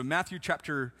Matthew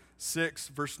chapter 6,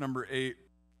 verse number 8.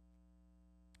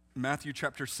 Matthew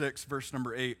chapter 6, verse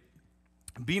number 8.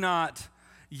 Be not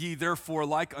ye therefore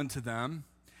like unto them,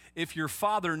 if your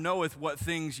Father knoweth what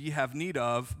things ye have need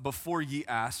of before ye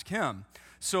ask him.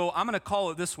 So I'm going to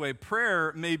call it this way.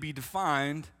 Prayer may be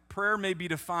defined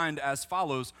as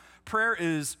follows. Prayer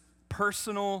is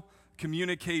personal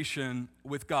communication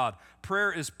with God.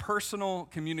 Prayer is personal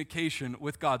communication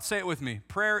with God. Say it with me.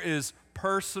 Prayer is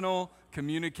personal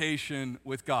communication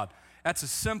with God. That's a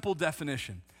simple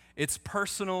definition. It's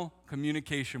personal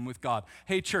communication with God.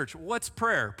 Hey, church, what's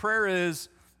prayer? Prayer is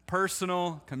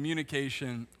personal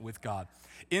communication with God.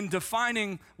 In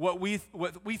defining what we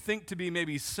think to be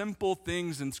maybe simple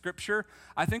things in Scripture,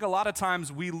 I think a lot of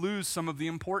times we lose some of the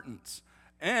importance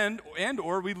and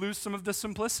or we lose some of the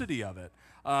simplicity of it.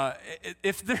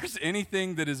 If there's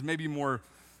anything that is maybe more,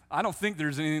 I don't think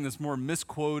there's anything that's more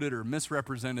misquoted or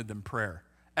misrepresented than prayer.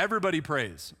 Everybody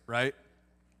prays, right?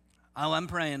 Oh, I'm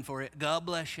praying for it. God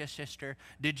bless you, sister.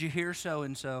 Did you hear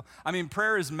so-and-so? I mean,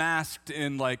 prayer is masked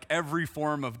in like every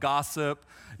form of gossip.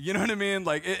 You know what I mean?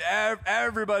 Like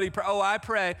everybody, oh, I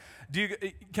pray.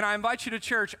 Can I invite you to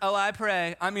church? Oh, I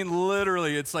pray. I mean,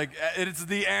 literally, it's like, it's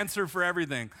the answer for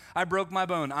everything. I broke my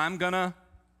bone. I'm gonna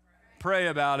pray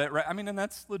about it, right? I mean, and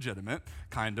that's legitimate,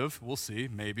 kind of. We'll see,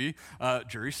 maybe.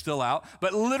 Jury's still out.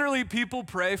 But literally, people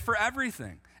pray for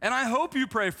everything. And I hope you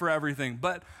pray for everything.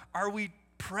 But are we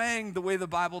praying the way the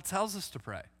Bible tells us to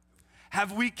pray?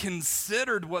 Have we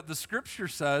considered what the Scripture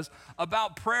says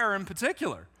about prayer in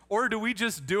particular? Or do we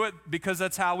just do it because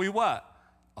that's how we what?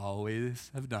 Always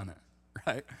have done it,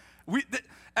 right?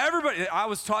 Everybody, I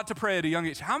was taught to pray at a young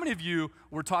age. How many of you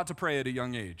were taught to pray at a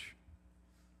young age?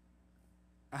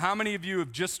 How many of you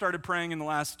have just started praying in the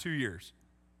last 2 years?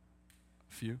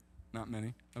 A few, not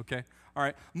many, okay. All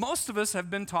right, most of us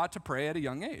have been taught to pray at a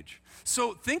young age.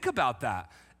 So think about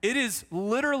that. It is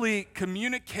literally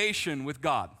communication with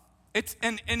God.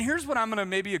 And here's what I'm going to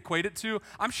maybe equate it to.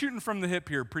 I'm shooting from the hip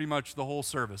here pretty much the whole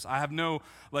service. I have no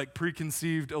like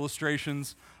preconceived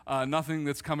illustrations, nothing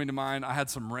that's coming to mind. I had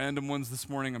some random ones this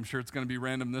morning. I'm sure it's going to be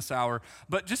random this hour.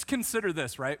 But just consider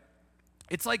this, right?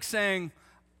 It's like saying,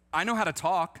 I know how to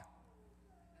talk.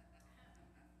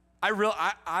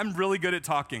 I'm really good at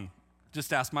talking.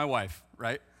 Just ask my wife,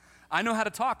 right? I know how to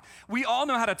talk. We all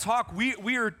know how to talk.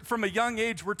 We are, from a young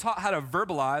age, we're taught how to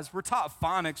verbalize. We're taught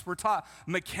phonics. We're taught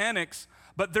mechanics.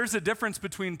 But there's a difference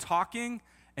between talking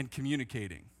and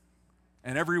communicating.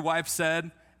 And every wife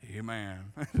said,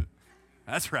 amen.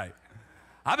 That's right.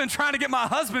 I've been trying to get my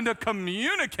husband to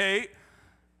communicate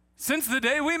since the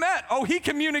day we met. Oh, he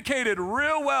communicated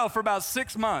real well for about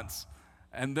 6 months.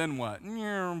 And then what?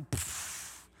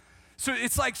 So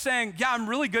it's like saying, yeah, I'm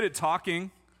really good at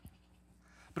talking,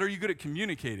 but are you good at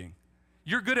communicating?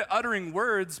 You're good at uttering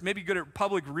words, maybe good at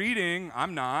public reading.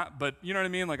 I'm not, but you know what I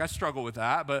mean? Like I struggle with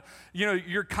that. But you know,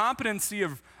 your competency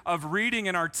of reading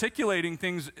and articulating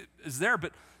things is there,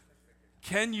 but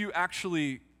can you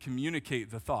actually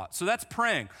communicate the thought? So that's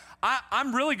praying.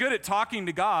 I'm really good at talking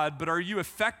to God, but are you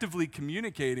effectively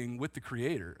communicating with the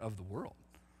creator of the world?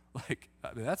 Like,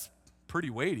 I mean, that's pretty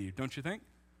weighty, don't you think?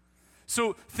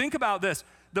 So think about this.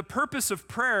 The purpose of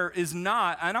prayer is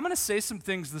not, and I'm going to say some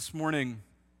things this morning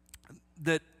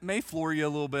that may floor you a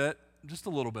little bit, just a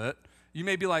little bit. You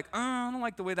may be like, oh, I don't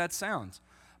like the way that sounds.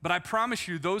 But I promise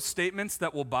you, those statements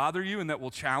that will bother you and that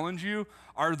will challenge you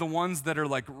are the ones that are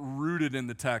like rooted in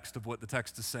the text of what the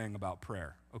text is saying about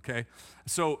prayer, okay?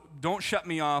 So don't shut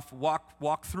me off.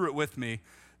 Walk through it with me.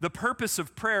 The purpose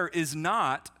of prayer is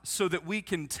not so that we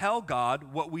can tell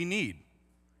God what we need.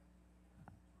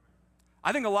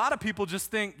 I think a lot of people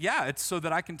just think, yeah, it's so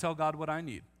that I can tell God what I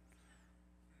need.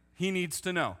 He needs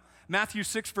to know. Matthew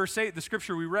 6, verse 8, the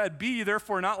scripture we read, be ye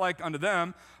therefore not like unto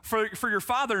them, for your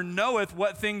Father knoweth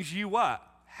what things ye what?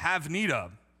 Have need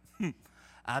of.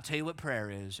 I'll tell you what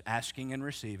prayer is, asking and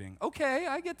receiving. Okay,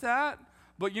 I get that.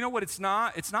 But you know what it's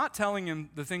not? It's not telling him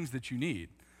the things that you need.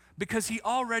 Because he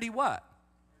already what?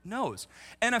 Knows.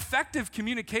 And effective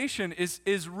communication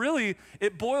is really,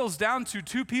 it boils down to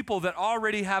two people that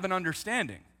already have an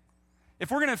understanding. If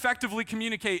we're going to effectively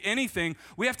communicate anything,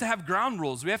 we have to have ground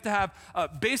rules. We have to have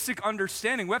basic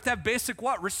understanding. We have to have basic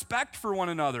what? Respect for one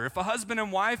another. If a husband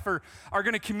and wife are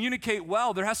going to communicate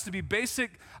well, there has to be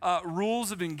basic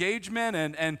rules of engagement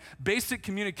and basic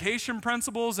communication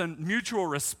principles and mutual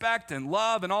respect and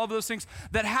love and all of those things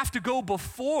that have to go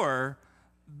before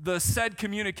the said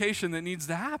communication that needs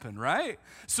to happen, right?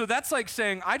 So that's like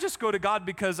saying, I just go to God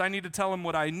because I need to tell him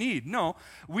what I need. No,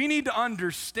 we need to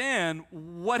understand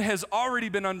what has already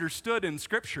been understood in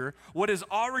Scripture, what has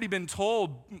already been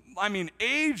told,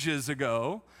 ages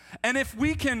ago, And if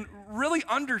we can really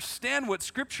understand what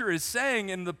Scripture is saying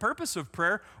in the purpose of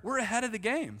prayer, we're ahead of the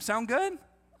game. Sound good?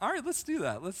 All right, let's do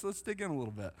that. Let's dig in a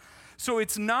little bit. So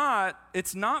it's not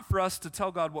for us to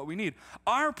tell God what we need.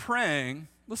 Our praying,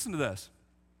 listen to this.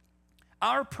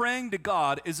 Our praying to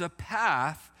God is a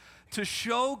path to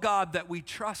show God that we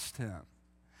trust him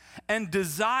and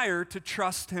desire to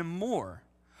trust him more.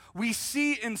 We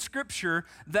see in Scripture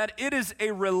that it is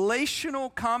a relational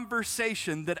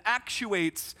conversation that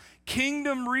actuates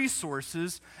kingdom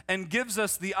resources and gives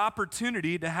us the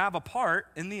opportunity to have a part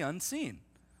in the unseen.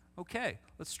 Okay,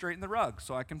 let's straighten the rug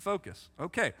so I can focus.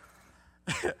 Okay.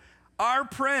 Our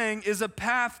praying is a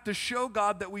path to show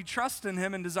God that we trust in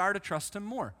him and desire to trust him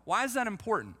more. Why is that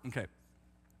important? Okay.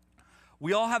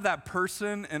 We all have that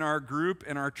person in our group,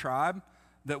 in our tribe,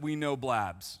 that we know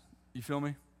blabs. You feel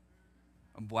me?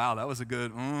 Wow, that was a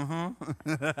good,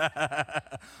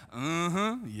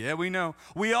 yeah, we know.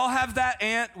 We all have that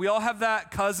aunt, we all have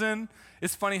that cousin.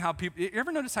 It's funny how people, you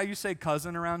ever notice how you say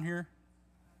cousin around here?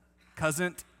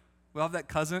 Cousin. We all have that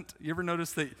cousin. You ever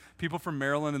notice that people from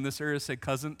Maryland in this area say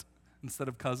cousin instead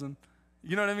of cousin?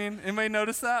 You know what I mean? Anybody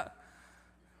notice that?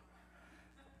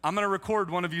 I'm going to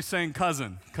record one of you saying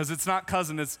cousin, because it's not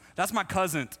cousin, that's my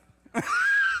cousin.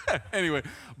 Anyway,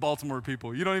 Baltimore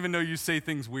people, you don't even know you say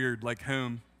things weird like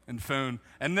home and phone,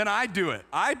 and then I do it.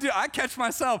 I catch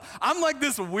myself. I'm like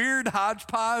this weird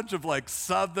hodgepodge of like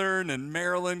Southern and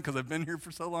Maryland because I've been here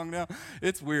for so long now.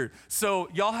 It's weird. So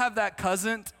y'all have that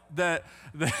cousin that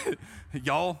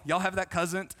y'all have that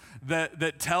cousin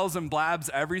that tells and blabs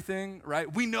everything,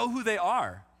 right? We know who they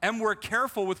are, and we're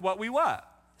careful with what we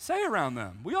say around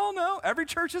them. We all know. Every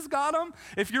church has got them.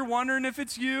 If you're wondering if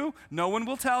it's you, no one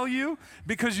will tell you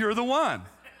because you're the one.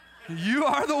 You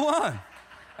are the one.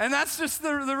 And that's just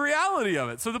the reality of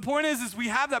it. So the point is we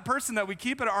have that person that we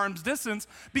keep at arm's distance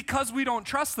because we don't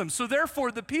trust them. So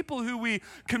therefore, the people who we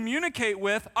communicate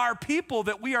with are people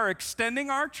that we are extending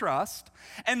our trust.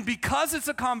 And because it's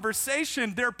a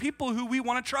conversation, they're people who we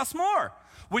want to trust more.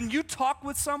 When you talk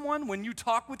with someone, when you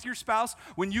talk with your spouse,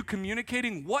 when you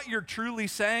communicating, what you're truly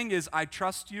saying is, I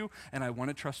trust you and I want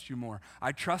to trust you more.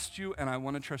 I trust you and I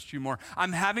want to trust you more.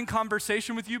 I'm having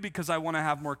conversation with you because I want to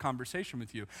have more conversation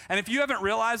with you. And if you haven't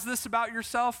realized this about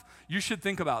yourself, you should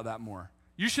think about that more.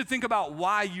 You should think about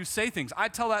why you say things. I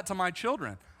tell that to my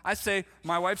children. I say,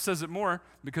 my wife says it more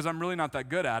because I'm really not that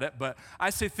good at it, but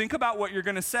I say, think about what you're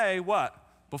going to say,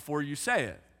 before you say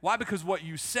it. Why? Because what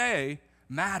you say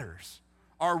matters.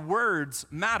 Our words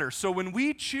matter. So when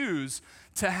we choose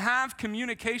to have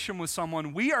communication with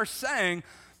someone, we are saying,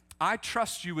 I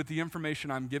trust you with the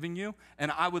information I'm giving you,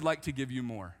 and I would like to give you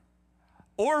more.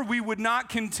 Or we would not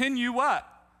continue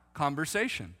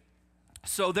conversation.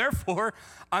 So therefore,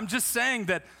 I'm just saying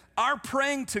that our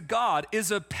praying to God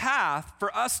is a path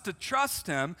for us to trust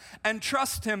him and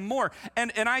trust him more.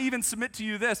 And I even submit to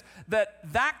you this,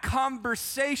 that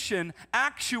conversation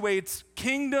actuates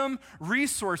kingdom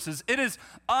resources. It is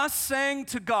us saying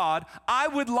to God, I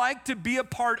would like to be a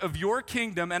part of your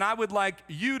kingdom, and I would like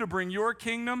you to bring your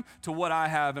kingdom to what I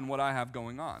have and what I have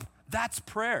going on. That's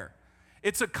prayer.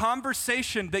 It's a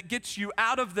conversation that gets you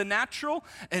out of the natural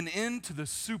and into the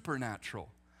supernatural.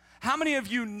 How many of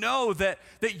you know that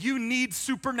you need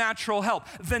supernatural help?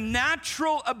 The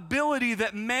natural ability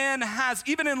that man has,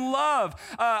 even in love.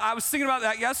 I was thinking about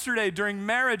that yesterday during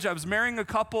marriage. I was marrying a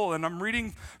couple, and I'm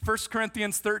reading 1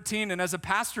 Corinthians 13, and as a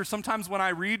pastor, sometimes when I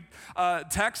read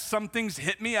text, some things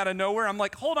hit me out of nowhere. I'm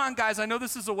like, hold on, guys, I know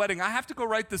this is a wedding. I have to go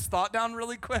write this thought down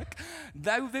really quick.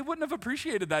 They wouldn't have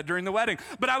appreciated that during the wedding.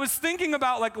 But I was thinking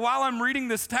about, while I'm reading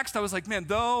this text, I was like, man,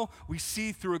 though we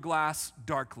see through a glass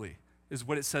darkly, is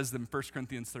what it says in 1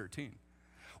 Corinthians 13.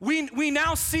 We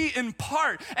now see in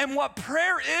part, and what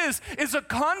prayer is a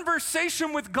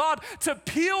conversation with God to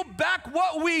peel back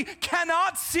what we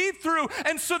cannot see through,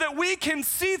 and so that we can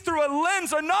see through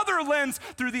another lens,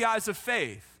 through the eyes of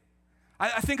faith.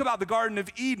 I think about the Garden of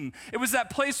Eden. It was that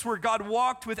place where God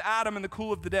walked with Adam in the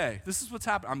cool of the day. This is what's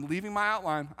happening. I'm leaving my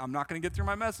outline. I'm not going to get through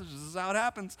my message. This is how it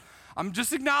happens. I'm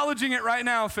just acknowledging it right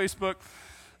now, Facebook.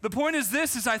 The point is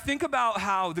this, I think about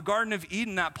how the Garden of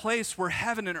Eden, that place where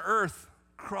heaven and earth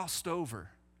crossed over,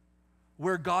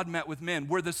 where God met with men,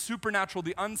 where the supernatural,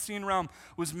 the unseen realm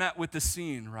was met with the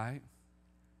seen, right?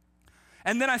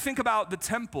 And then I think about the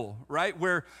temple, right,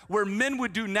 where men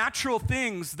would do natural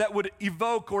things that would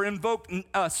evoke or invoke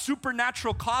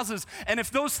supernatural causes. And if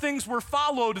those things were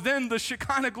followed, then the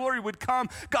Shekinah glory would come.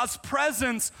 God's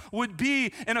presence would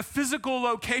be in a physical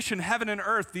location, heaven and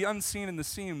earth, the unseen and the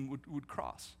seen would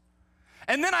cross.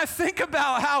 And then I think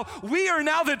about how we are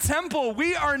now the temple.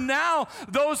 We are now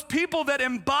those people that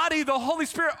embody the Holy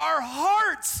Spirit. Our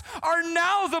hearts are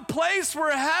now the place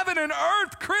where heaven and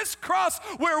earth crisscross,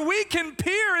 where we can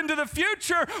peer into the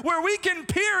future, where we can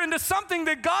peer into something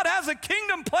that God has a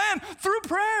kingdom plan through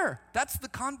prayer. That's the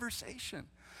conversation.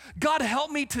 God,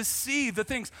 help me to see the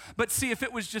things. But see, if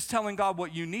it was just telling God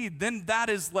what you need, then that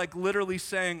is like literally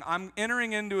saying, I'm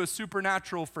entering into a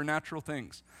supernatural for natural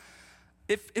things.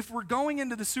 If we're going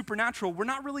into the supernatural, we're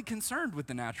not really concerned with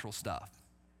the natural stuff.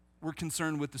 We're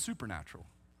concerned with the supernatural.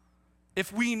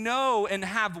 If we know and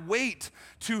have weight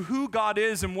to who God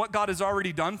is and what God has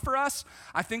already done for us,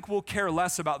 I think we'll care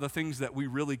less about the things that we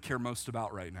really care most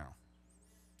about right now.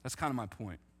 That's kind of my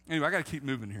point. Anyway, I got to keep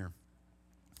moving here.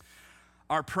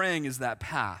 Our praying is that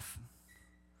path.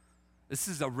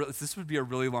 This would be a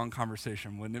really long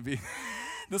conversation, wouldn't it be?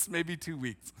 This may be 2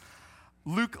 weeks.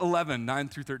 Luke 11, 9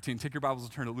 through 13. Take your Bibles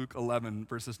and turn to Luke 11,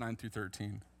 verses 9 through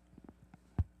 13.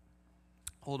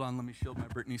 Hold on, let me shield my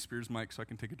Britney Spears mic so I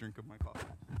can take a drink of my coffee.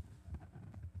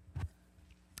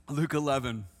 Luke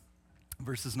 11,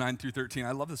 verses 9 through 13.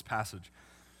 I love this passage.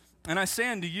 And I say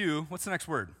unto you, what's the next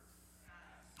word?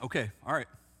 Okay, all right.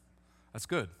 That's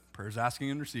good. Prayer's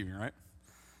asking and receiving, right?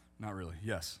 Not really.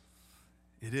 Yes.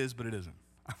 It is, but it isn't.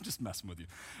 I'm just messing with you.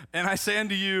 And I say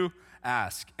unto you,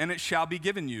 ask, and it shall be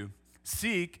given you.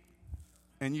 Seek,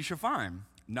 and you shall find.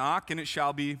 Knock, and it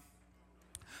shall be.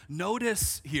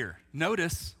 Notice here.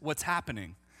 Notice what's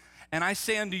happening. And I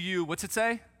say unto you, what's it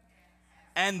say?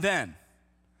 And then.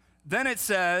 Then it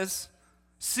says,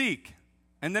 seek.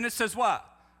 And then it says what?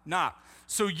 Knock.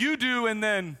 So you do, and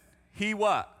then he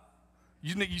what?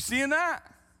 You seeing that?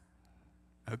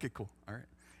 Okay, cool. All right.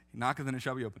 Knock, and then it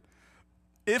shall be open.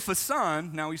 If a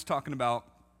son, now he's talking about,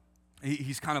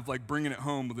 he's kind of like bringing it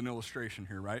home with an illustration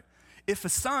here, right? If a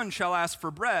son shall ask for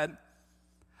bread,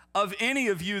 of any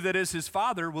of you that is his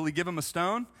father, will he give him a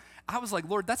stone? I was like,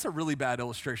 Lord, that's a really bad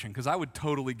illustration because I would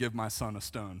totally give my son a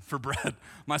stone for bread.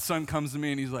 My son comes to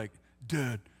me and he's like,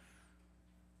 Dad,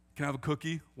 can I have a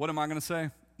cookie? What am I going to say?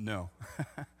 No.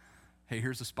 Hey,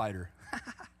 here's a spider.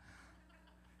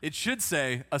 It should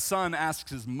say, a son asks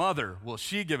his mother, will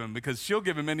she give him? Because she'll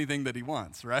give him anything that he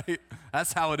wants, right?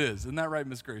 That's how it is. Isn't that right,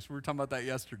 Miss Grace? We were talking about that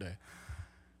yesterday.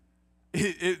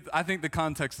 I think the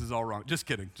context is all wrong. Just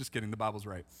kidding. The Bible's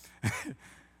right.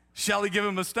 Shall he give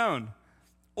him a stone?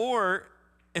 Or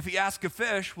if he asks a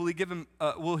fish, will he give him?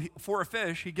 For a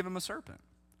fish, he give him a serpent?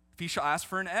 If he shall ask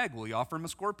for an egg, will he offer him a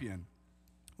scorpion?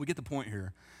 We get the point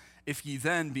here. If ye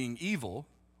then, being evil,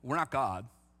 we're not God.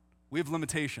 We have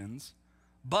limitations.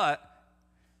 But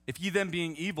if ye then,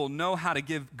 being evil, know how to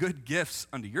give good gifts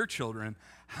unto your children,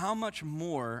 how much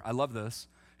more, I love this,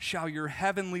 shall your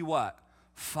heavenly what?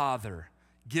 Father,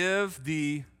 give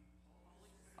the,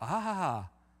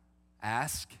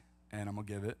 ask, and I'm going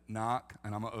to give it. Knock,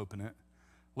 and I'm going to open it.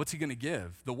 What's he going to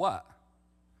give? The what?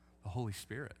 The Holy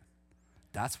Spirit.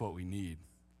 That's what we need.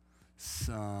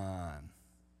 Son.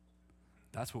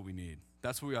 That's what we need.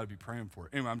 That's what we ought to be praying for.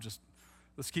 Anyway,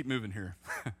 let's keep moving here.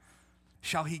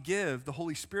 Shall he give the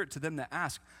Holy Spirit to them that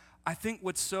ask? I think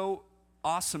what's so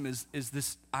awesome is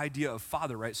this idea of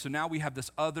Father, right? So now we have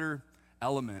this other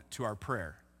element to our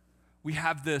prayer. We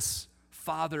have this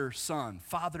father-son,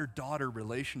 father-daughter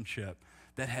relationship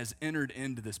that has entered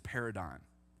into this paradigm.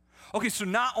 Okay, so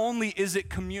not only is it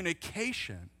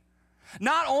communication,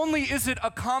 not only is it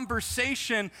a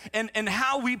conversation and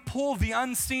how we pull the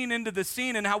unseen into the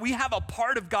seen and how we have a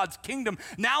part of God's kingdom,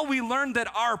 now we learn that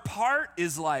our part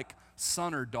is like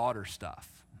son or daughter stuff.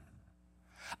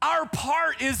 Our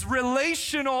part is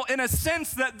relational in a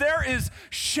sense that there is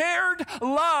shared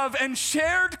love and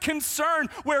shared concern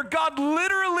where God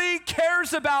literally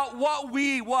cares about what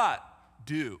we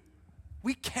do.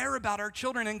 We care about our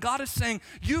children, and God is saying,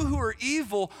 you who are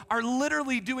evil are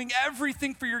literally doing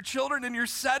everything for your children, and you're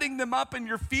setting them up, and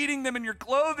you're feeding them, and you're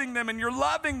clothing them, and you're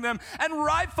loving them, and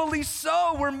rightfully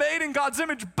so, we're made in God's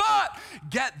image. But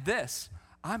get this,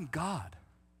 I'm God.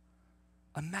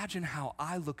 Imagine how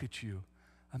I look at you.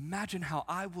 Imagine how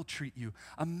I will treat you.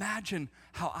 Imagine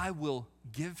how I will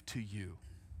give to you.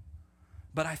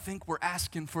 But I think we're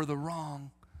asking for the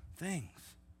wrong things.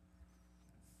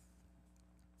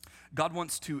 God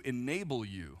wants to enable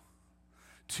you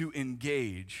to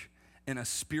engage in a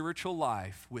spiritual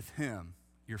life with Him,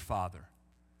 your Father.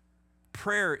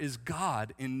 Prayer is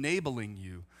God enabling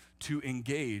you to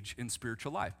engage in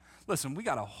spiritual life. Listen, we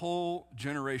got a whole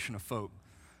generation of folk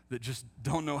that just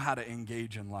don't know how to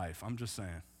engage in life. I'm just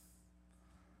saying.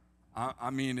 I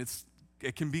mean,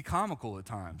 it can be comical at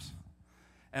times.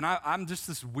 And I'm just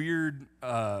this weird,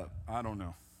 I don't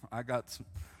know. I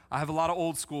have a lot of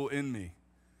old school in me.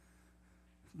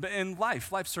 But in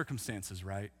life circumstances,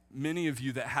 right? Many of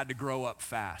you that had to grow up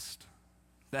fast,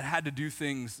 that had to do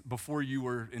things before you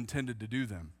were intended to do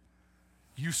them.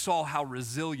 You saw how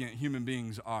resilient human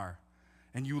beings are.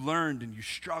 And you learned and you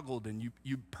struggled and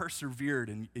you persevered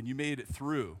and you made it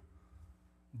through.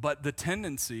 But the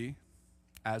tendency,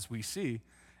 as we see,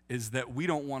 is that we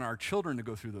don't want our children to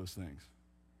go through those things.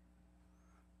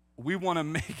 We want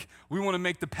to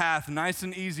make the path nice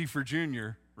and easy for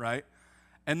Junior, right?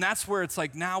 And that's where it's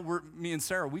like now me and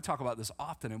Sarah, we talk about this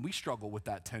often and we struggle with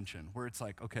that tension where it's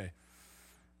like, okay,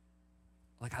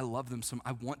 like I love them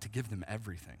I want to give them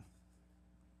everything.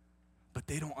 But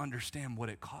they don't understand what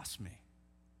it costs me.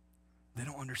 They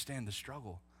don't understand the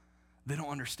struggle. They don't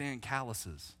understand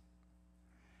calluses.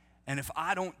 And if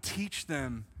I don't teach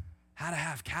them how to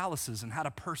have calluses and how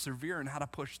to persevere and how to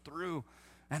push through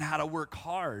and how to work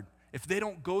hard, if they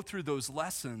don't go through those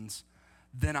lessons,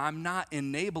 then I'm not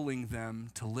enabling them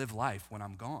to live life when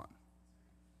I'm gone.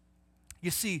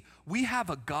 You see, we have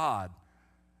a God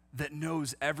that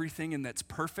knows everything and that's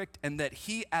perfect, and that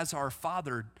he, as our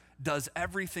Father, does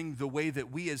everything the way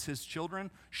that we as his children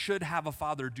should have a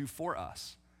father do for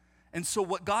us. And so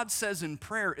what God says in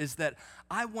prayer is that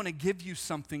I want to give you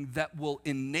something that will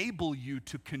enable you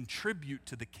to contribute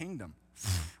to the kingdom.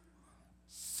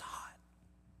 Son.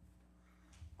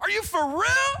 Are you for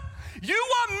real? You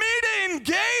want me to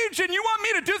engage and you want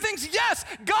me to do things? Yes,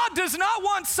 God does not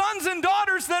want sons and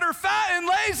daughters that are fat and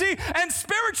lazy and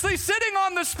spiritually sitting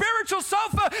on the spiritual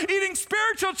sofa, eating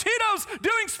spiritual Cheetos,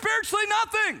 doing spiritually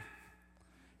nothing.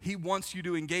 He wants you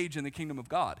to engage in the kingdom of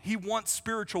God. He wants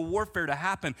spiritual warfare to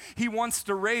happen. He wants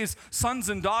to raise sons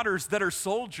and daughters that are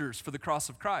soldiers for the cross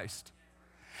of Christ.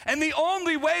 And the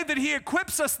only way that he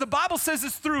equips us, the Bible says,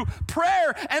 is through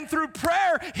prayer. And through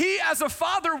prayer, he as a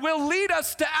father will lead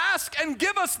us to ask and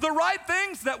give us the right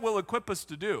things that will equip us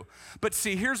to do. But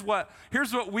see, here's what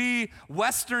we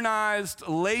westernized,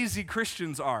 lazy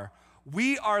Christians are.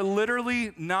 We are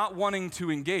literally not wanting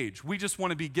to engage. We just want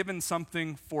to be given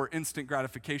something for instant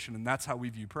gratification, and that's how we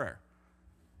view prayer.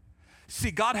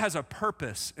 See, God has a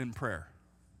purpose in prayer.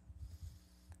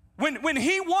 When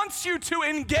he wants you to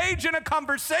engage in a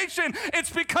conversation, it's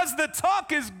because the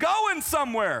talk is going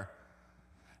somewhere.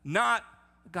 Not,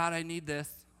 God, I need this.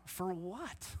 For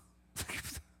what?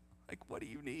 Like, what do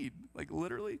you need? Like,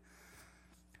 literally.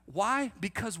 Why?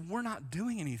 Because we're not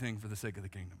doing anything for the sake of the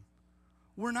kingdom.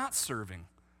 We're not serving.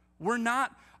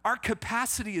 Our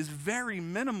capacity is very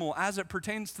minimal as it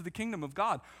pertains to the kingdom of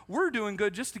God. We're doing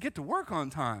good just to get to work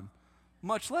on time,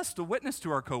 much less to witness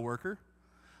to our coworker.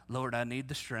 Lord, I need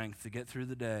the strength to get through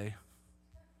the day.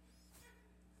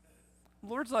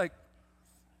 Lord's like,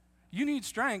 you need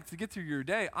strength to get through your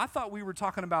day. I thought we were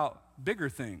talking about bigger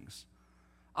things.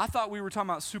 I thought we were talking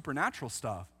about supernatural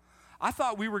stuff. I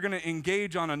thought we were going to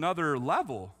engage on another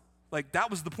level. Like, that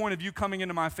was the point of you coming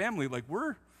into my family. We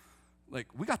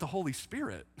got the Holy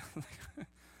Spirit.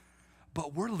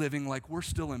 But we're living like we're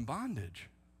still in bondage.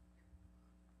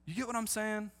 You get what I'm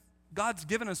saying? God's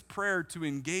given us prayer to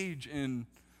engage in,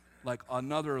 like,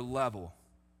 another level.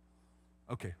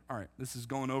 Okay, all right. This is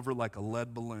going over like a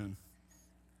lead balloon.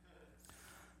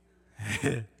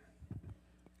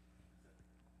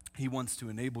 He wants to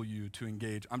enable you to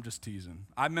engage. I'm just teasing.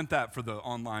 I meant that for the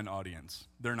online audience.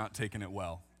 They're not taking it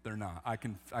well. They're not. I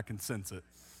can sense it.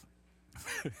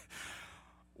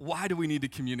 Why do we need to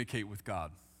communicate with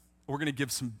God? We're going to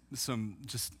give some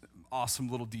just awesome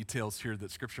little details here that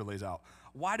Scripture lays out.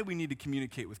 Why do we need to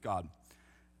communicate with God?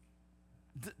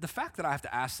 The fact that I have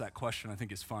to ask that question, I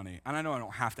think, is funny. And I know I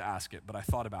don't have to ask it, but I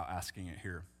thought about asking it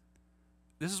here.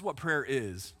 This is what prayer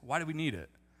is. Why do we need it?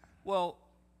 Well,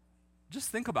 just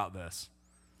think about this.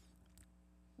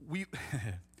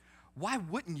 Why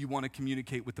wouldn't you want to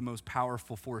communicate with the most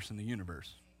powerful force in the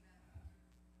universe?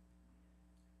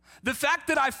 The fact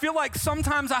that I feel like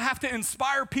sometimes I have to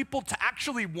inspire people to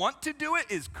actually want to do it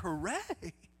is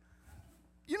correct.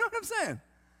 You know what I'm saying?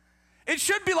 It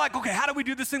should be like, okay, how do we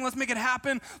do this thing? Let's make it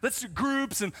happen. Let's do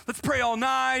groups and let's pray all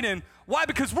night. And why?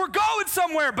 Because we're going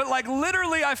somewhere. But like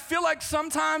literally, I feel like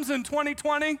sometimes in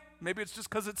 2020, maybe it's just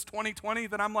because it's 2020,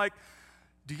 that I'm like,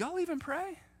 do y'all even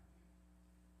pray?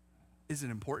 Is it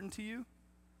important to you?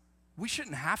 We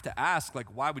shouldn't have to ask,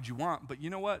 like, why would you want? But you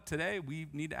know what? Today, we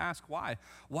need to ask why.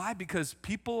 Why? Because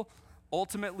people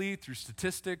ultimately, through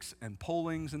statistics and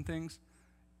pollings and things,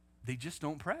 they just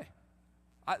don't pray.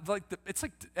 It's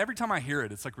like every time I hear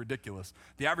it, it's like ridiculous.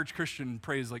 The average Christian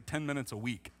prays like 10 minutes a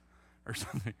week or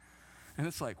something. And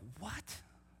it's like, what?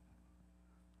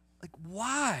 Like,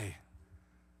 why?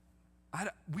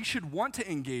 We should want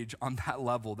to engage on that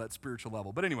level, that spiritual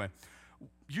level. But anyway,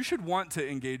 you should want to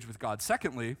engage with God.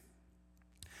 Secondly,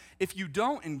 If you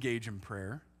don't engage in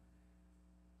prayer,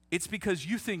 it's because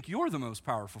you think you're the most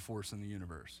powerful force in the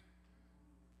universe.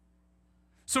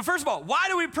 So first of all, why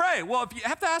do we pray? Well, if you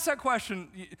have to ask that question,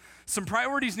 some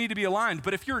priorities need to be aligned.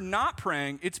 But if you're not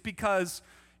praying, it's because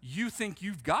you think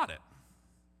you've got it.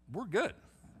 We're good.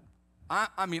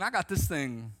 I mean, I got this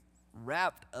thing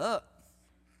wrapped up.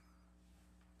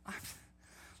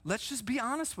 Let's just be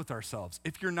honest with ourselves.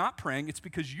 If you're not praying, it's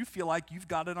because you feel like you've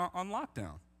got it on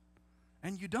lockdown.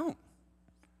 And you don't.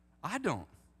 I don't.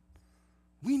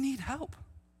 We need help.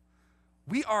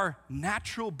 We are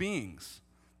natural beings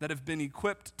that have been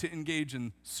equipped to engage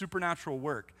in supernatural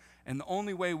work. And the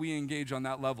only way we engage on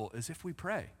that level is if we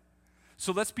pray.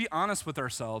 So let's be honest with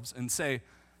ourselves and say,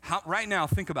 right now,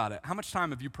 think about it. How much time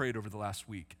have you prayed over the last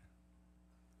week?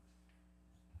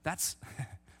 That's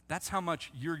how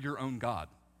much you're your own God.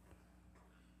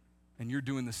 And you're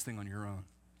doing this thing on your own.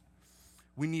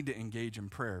 We need to engage in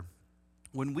prayer.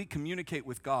 When we communicate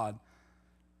with God,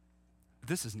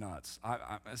 this is nuts.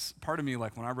 Part of me,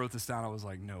 like when I wrote this down, I was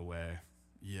like, no way.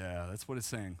 Yeah, that's what it's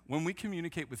saying. When we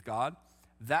communicate with God,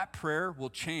 that prayer will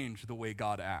change the way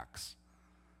God acts.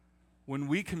 When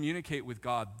we communicate with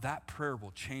God, that prayer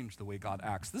will change the way God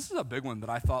acts. This is a big one that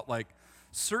I thought like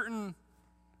certain,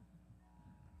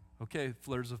 okay,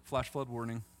 there's a flash flood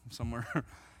warning somewhere.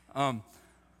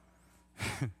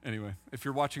 Anyway, if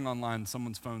you're watching online,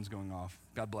 someone's phone's going off.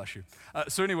 God bless you.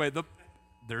 So anyway,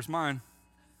 there's mine.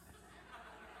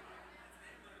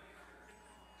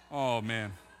 Oh,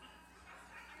 man.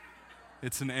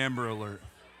 It's an Amber Alert.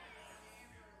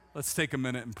 Let's take a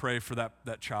minute and pray for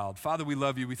that child. Father, we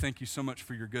love you. We thank you so much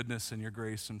for your goodness and your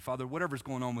grace. And Father, whatever's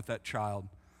going on with that child,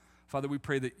 Father, we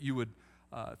pray that you would,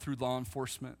 through law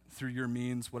enforcement, through your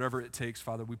means, whatever it takes,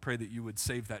 Father, we pray that you would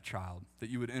save that child, that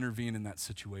you would intervene in that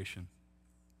situation.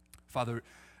 Father,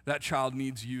 that child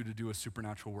needs you to do a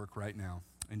supernatural work right now.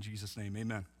 In Jesus' name,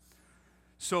 amen.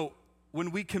 So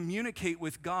when we communicate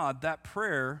with God, that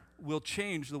prayer will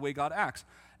change the way God acts.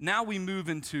 Now we move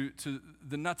into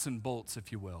the nuts and bolts,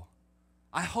 if you will.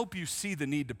 I hope you see the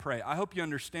need to pray. I hope you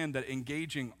understand that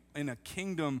engaging in a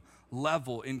kingdom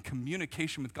level in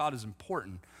communication with God is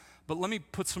important. But let me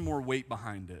put some more weight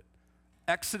behind it.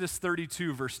 Exodus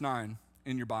 32, verse 9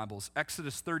 in your Bibles.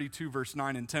 Exodus 32, verse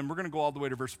 9 and 10. We're going to go all the way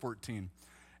to verse 14.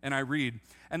 And I read,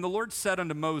 "And the Lord said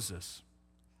unto Moses,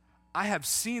 I have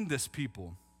seen this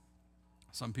people."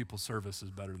 Some people's service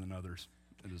is better than others.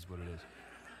 It is what it is.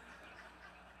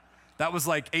 That was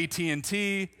like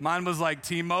AT&T. Mine was like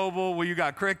T-Mobile. Well, you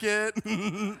got Cricket.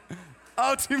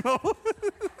 Oh, T-Mobile.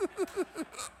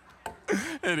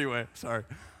 Anyway, sorry.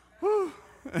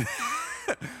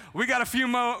 We got a few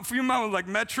moments like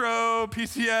Metro,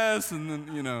 PCS, and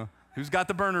then, you know, who's got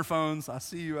the burner phones? I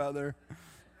see you out there.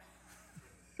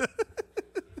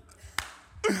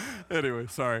 Anyway,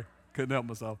 sorry. Couldn't help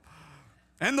myself.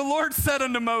 "And the Lord said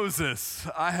unto Moses,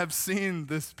 I have seen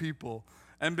this people,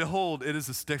 and behold, it is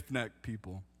a stiff-necked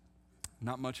people."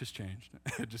 Not much has changed.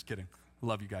 Just kidding.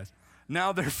 Love you guys.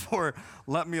 "Now therefore,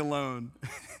 let me alone,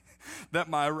 that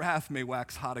my wrath may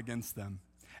wax hot against them,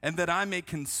 and that I may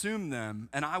consume them,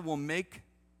 and I will make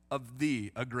of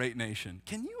thee a great nation."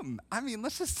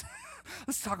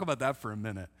 Let's talk about that for a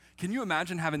minute. Can you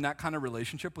imagine having that kind of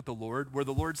relationship with the Lord where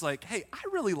the Lord's like, "Hey, I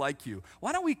really like you.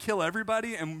 Why don't we kill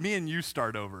everybody and me and you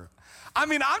start over?" I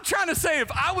mean, I'm trying to say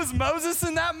if I was Moses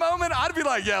in that moment, I'd be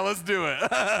like, "Yeah, let's do it."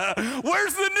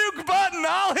 Where's the nuke button?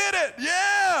 I'll hit it.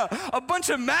 Yeah. A bunch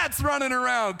of mats running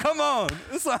around. Come on.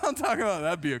 That's what I'm talking about.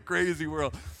 That'd be a crazy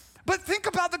world. But think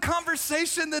about the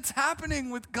conversation that's happening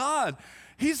with God.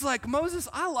 He's like, "Moses,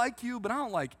 I like you, but I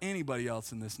don't like anybody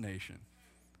else in this nation.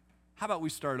 How about we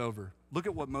start over?" Look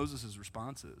at what Moses'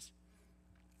 response is.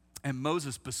 "And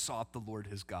Moses besought the Lord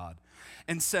his God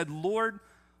and said, Lord,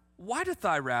 why doth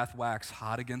thy wrath wax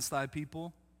hot against thy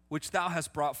people, which thou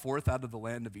hast brought forth out of the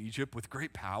land of Egypt with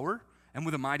great power and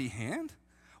with a mighty hand?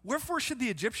 Wherefore should the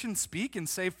Egyptians speak and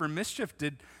say, for mischief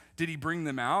did he bring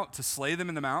them out, to slay them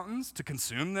in the mountains, to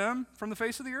consume them from the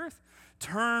face of the earth?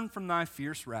 Turn from thy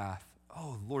fierce wrath."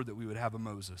 Oh, Lord, that we would have a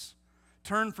Moses.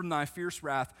 "Turn from thy fierce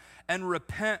wrath and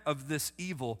repent of this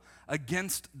evil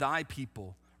against thy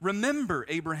people. Remember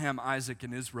Abraham, Isaac,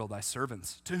 and Israel, thy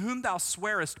servants, to whom thou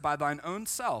swearest by thine own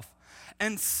self,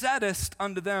 and saidest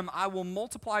unto them, I will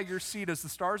multiply your seed as the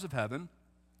stars of heaven,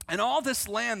 and all this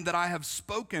land that I have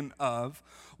spoken of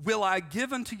will I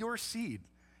give unto your seed,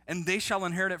 and they shall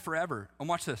inherit it forever." And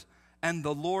watch this. "And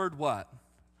the Lord" what?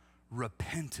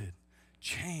 "Repented,"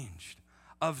 changed,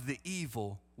 "of the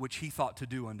evil which he thought to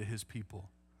do unto his people."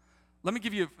 Let me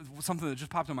give you something that just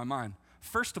popped in my mind.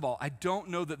 First of all, I don't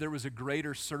know that there was a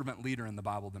greater servant leader in the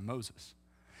Bible than Moses.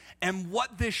 And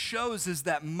what this shows is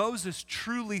that Moses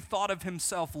truly thought of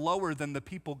himself lower than the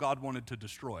people God wanted to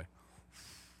destroy.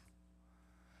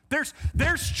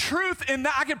 There's truth in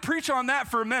that. I could preach on that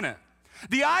for a minute.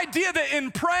 The idea that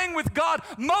in praying with God,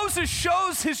 Moses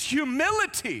shows his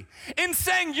humility in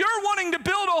saying, you're wanting to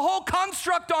build a whole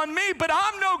construct on me, but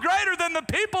I'm no greater than the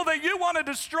people that you want to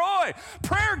destroy.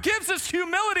 Prayer gives us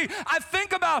humility. I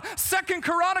think about 2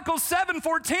 Chronicles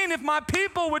 7:14, if my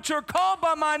people which are called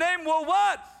by my name will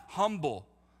what? Humble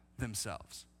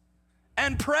themselves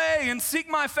and pray and seek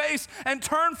my face and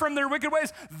turn from their wicked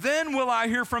ways, then will I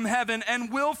hear from heaven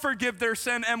and will forgive their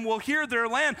sin and will heal their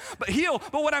land, but heal.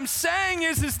 But what I'm saying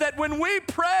is that when we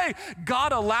pray,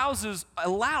 God allows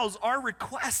our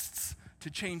requests to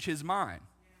change his mind.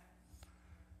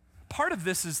 Part of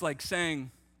this is like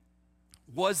saying,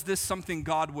 was this something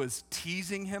God was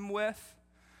teasing him with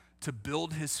to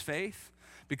build his faith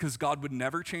because God would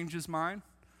never change his mind?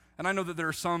 And I know that there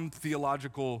are some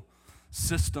theological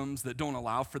systems that don't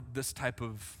allow for this type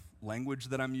of language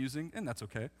that I'm using, and that's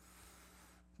okay.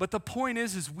 But the point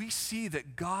is we see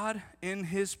that God in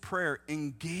his prayer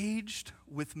engaged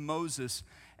with Moses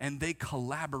and they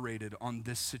collaborated on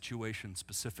this situation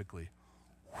specifically.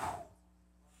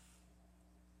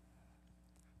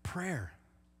 Prayer.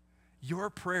 Your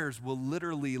prayers will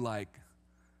literally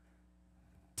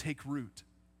take root.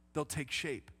 They'll take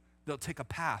shape. They'll take a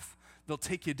path. They'll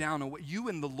take you down. And you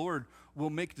and the Lord will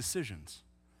make decisions.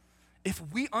 If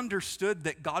we understood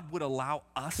that God would allow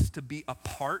us to be a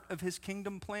part of his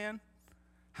kingdom plan,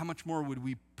 how much more would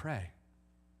we pray?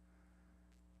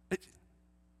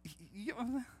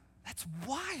 That's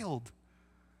wild.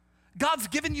 God's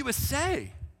given you a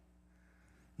say.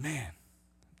 Man,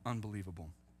 unbelievable.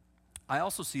 I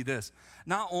also see this.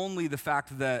 Not only the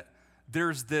fact that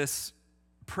there's this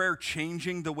prayer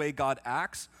changing the way God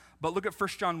acts, but look at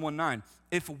 1 John 1:9.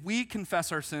 If we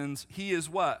confess our sins, he is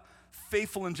what?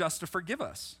 Faithful and just to forgive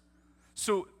us.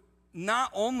 So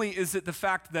not only is it the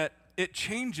fact that it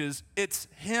changes, it's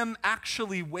him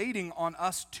actually waiting on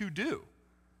us to do.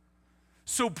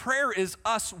 So prayer is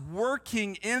us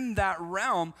working in that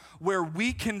realm where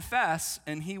we confess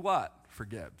and he what?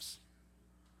 Forgives.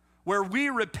 Where we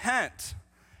repent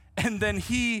and then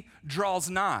he draws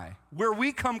nigh. Where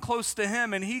we come close to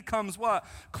him and he comes what?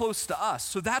 Close to us.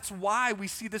 So that's why we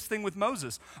see this thing with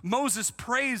Moses. Moses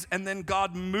prays and then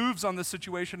God moves on the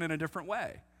situation in a different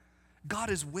way. God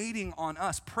is waiting on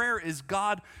us. Prayer is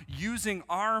God using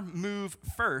our move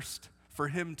first for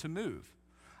him to move.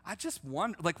 I just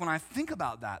wonder, when I think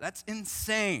about that, that's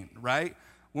insane, right?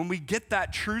 When we get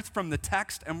that truth from the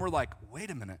text and we're like,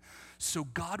 wait a minute. So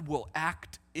God will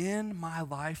act in my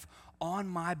life on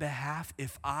my behalf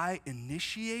if I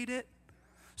initiate it?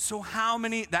 So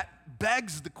that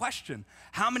begs the question,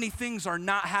 how many things are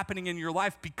not happening in your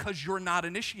life because you're not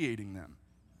initiating them?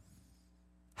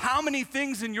 How many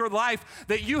things in your life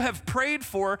that you have prayed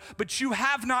for, but you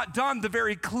have not done the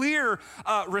very clear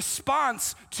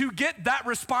response to get that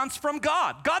response from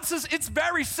God? God says it's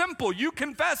very simple. You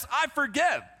confess, I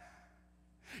forgive.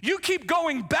 You keep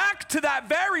going back to that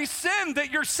very sin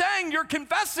that you're saying you're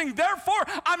confessing. Therefore,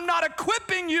 I'm not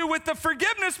equipping you with the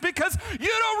forgiveness because you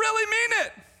don't really mean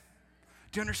it.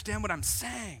 Do you understand what I'm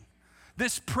saying?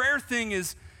 This prayer thing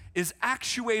is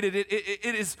actuated.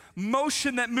 It is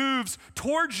motion that moves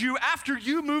towards you after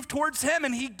you move towards him.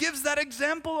 And he gives that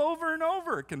example over and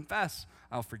over. Confess,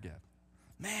 I'll forgive.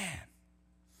 Man.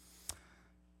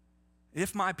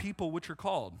 If my people, which are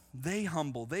called, they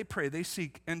humble, they pray, they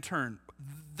seek and turn,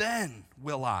 then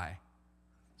will I.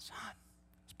 Son,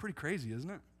 it's pretty crazy, isn't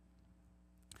it?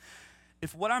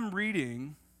 If what I'm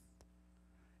reading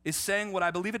is saying what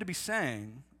I believe it to be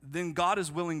saying, then God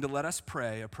is willing to let us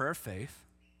pray a prayer of faith,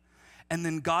 and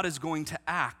then God is going to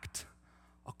act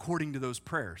according to those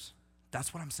prayers.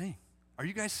 That's what I'm seeing. Are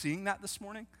you guys seeing that this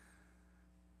morning?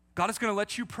 God is going to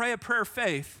let you pray a prayer of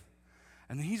faith,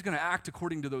 and then he's going to act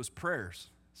according to those prayers.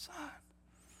 Son,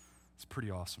 it's pretty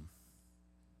awesome.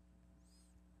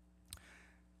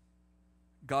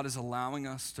 God is allowing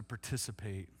us to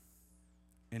participate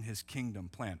in his kingdom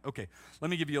plan. Okay, let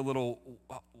me give you a little,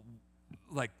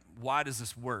 why does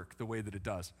this work the way that it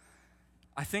does?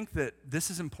 I think that this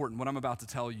is important, what I'm about to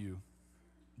tell you.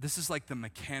 This is like the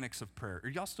mechanics of prayer. Are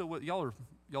y'all still, y'all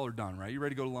are done, right? You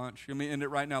ready to go to lunch? You want me to end it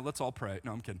right now? Let's all pray.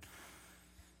 No, I'm kidding.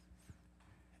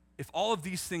 If all of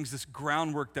these things, this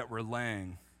groundwork that we're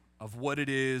laying of what it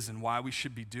is and why we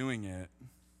should be doing it,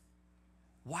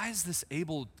 why is this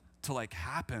able to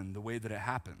happen the way that it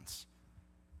happens?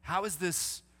 How is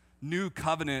this new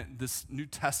covenant, this New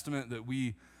Testament that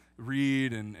we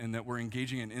read and that we're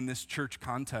engaging in this church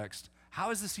context, how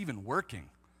is this even working?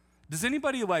 Does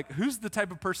anybody who's the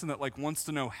type of person that wants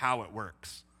to know how it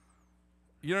works?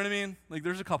 You know what I mean?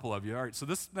 There's a couple of you. All right, so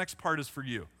this next part is for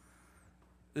you.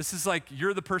 This is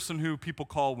you're the person who people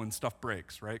call when stuff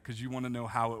breaks, right? Because you want to know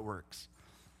how it works.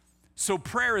 So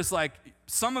prayer is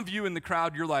some of you in the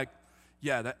crowd, you're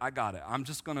yeah, I got it. I'm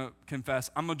just going to confess.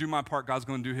 I'm going to do my part. God's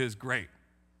going to do his. Great.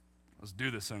 Let's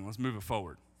do this thing. Let's move it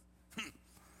forward.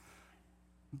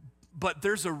 But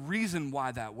there's a reason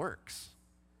why that works.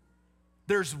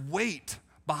 There's weight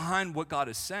behind what God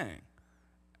is saying.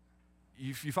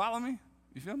 You follow me?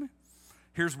 You feel me?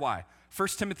 Here's why. 1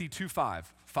 Timothy 2:5.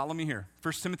 Follow me here.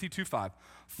 1 Timothy 2:5.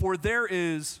 For there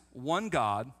is one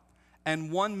God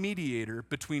and one mediator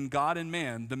between God and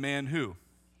man, the man who?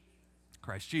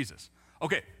 Christ Jesus.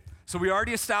 Okay, so we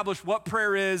already established what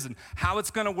prayer is and how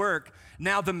it's going to work.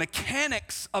 Now the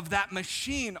mechanics of that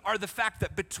machine are the fact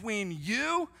that between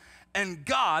you and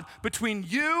God, between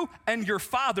you and your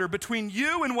Father, between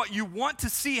you and what you want to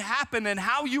see happen and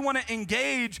how you want to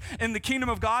engage in the kingdom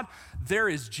of God, there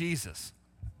is Jesus.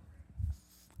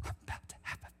 I'm about to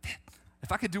have a fit.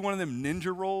 If I could do one of them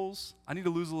ninja rolls, I need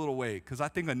to lose a little weight because I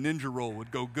think a ninja roll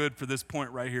would go good for this point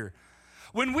right here.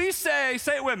 When we say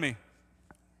it with me.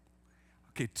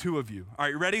 Okay, 2 of you. All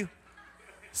right, you ready?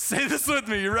 Say this with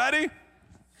me. You ready?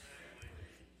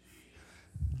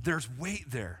 There's weight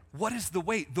there. What is the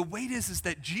weight? The weight is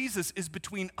that Jesus is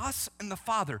between us and the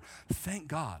Father. Thank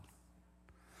God.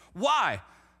 Why?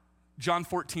 John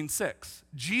 14:6.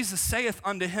 Jesus saith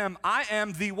unto him, I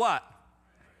am the what?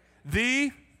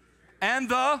 The and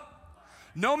the.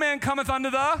 No man cometh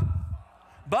unto the,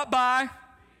 but by.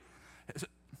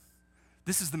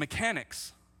 This is the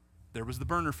mechanics. There was the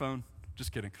burner phone.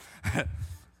 Just kidding.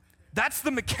 That's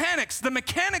the mechanics. The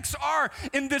mechanics are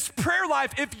in this prayer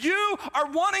life. If you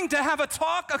are wanting to have a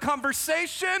talk, a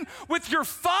conversation with your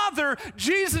Father,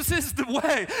 Jesus is the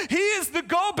way. He is the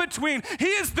go-between. He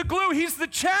is the glue. He's the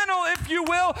channel, if you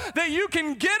will, that you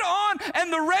can get on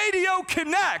and the radio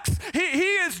connects.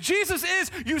 Jesus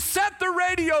is, you set the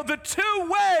radio the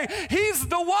two-way. He's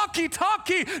the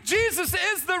walkie-talkie. Jesus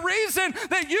is the reason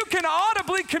that you can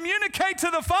audibly communicate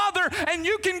to the Father and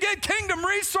you can get kingdom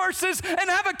resources and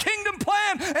have a kingdom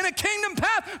plan and a kingdom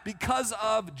path because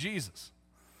of Jesus.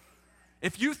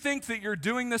 If you think that you're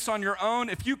doing this on your own,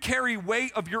 if you carry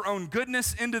weight of your own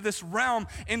goodness into this realm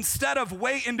instead of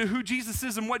weight into who Jesus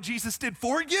is and what Jesus did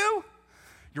for you,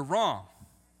 you're wrong.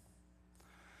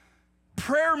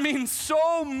 Prayer means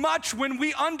so much when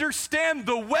we understand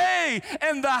the way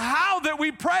and the how that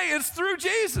we pray is through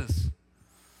Jesus.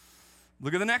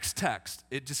 Look at the next text.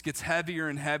 It just gets heavier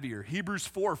and heavier. Hebrews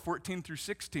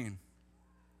 4:14-16.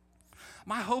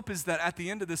 My hope is that at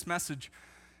the end of this message,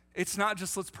 it's not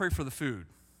just let's pray for the food.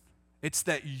 It's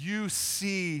that you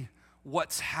see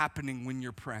what's happening when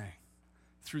you're praying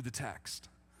through the text.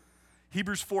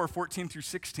 Hebrews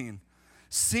 4:14-16.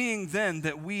 Seeing then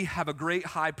that we have a great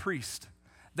high priest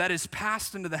that is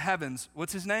passed into the heavens,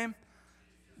 what's his name?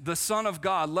 The Son of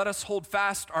God. Let us hold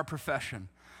fast our profession.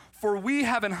 For we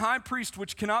have an high priest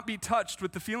which cannot be touched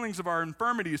with the feelings of our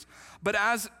infirmities, but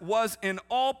as was in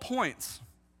all points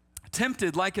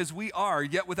tempted like as we are,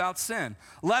 yet without sin.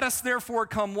 Let us therefore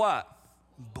come what?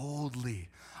 Boldly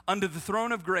unto the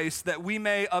throne of grace that we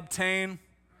may obtain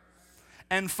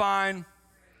and find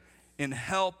in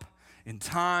help in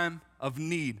time of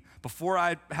need. Before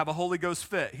I have a Holy Ghost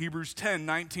fit, Hebrews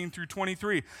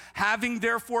 10:19-23. Having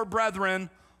therefore, brethren,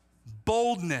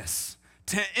 boldness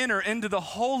to enter into the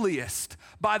holiest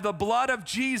by the blood of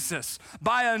Jesus,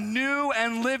 by a new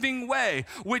and living way,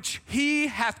 which he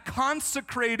hath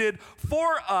consecrated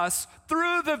for us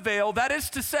through the veil, that is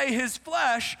to say, his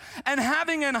flesh, and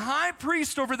having an high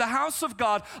priest over the house of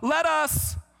God, let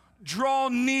us draw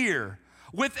near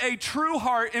with a true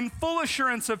heart in full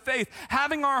assurance of faith,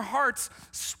 having our hearts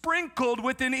sprinkled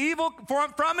with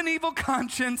from an evil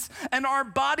conscience and our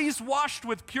bodies washed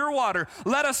with pure water.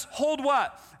 Let us hold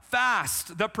what?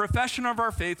 Fast the profession of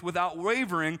our faith without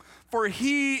wavering, for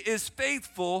he is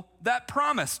faithful that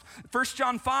promised. 1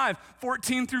 John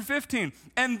 5:14-15.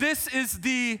 And this is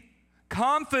the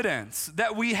confidence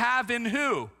that we have in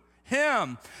who?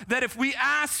 Him, that if we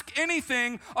ask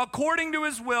anything according to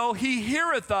his will, he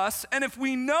heareth us. And if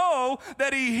we know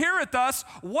that he heareth us,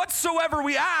 whatsoever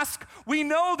we ask, we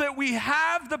know that we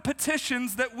have the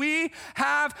petitions that we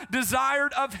have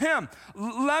desired of him.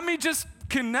 Let me just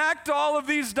connect all of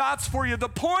these dots for you. The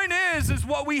point is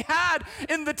what we had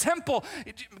in the temple.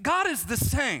 God is the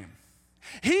same.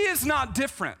 He is not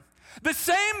different. The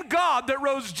same God that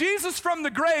rose Jesus from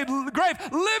the grave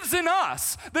lives in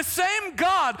us. The same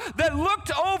God that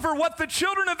looked over what the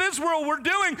children of Israel were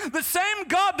doing, the same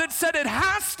God that said it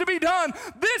has to be done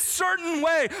this certain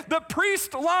way. The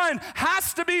priest line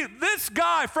has to be this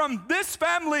guy from this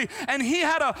family, and he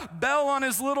had a bell on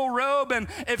his little robe, and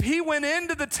if he went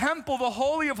into the temple, the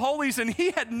Holy of Holies, and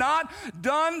he had not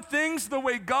done things the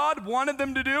way God wanted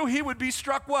them to do, he would be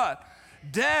struck what?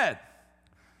 Dead.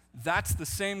 That's the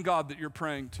same God that you're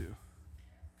praying to.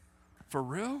 For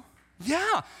real?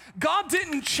 Yeah. God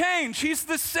didn't change. He's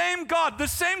the same God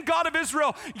of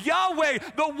Israel, Yahweh,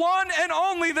 the one and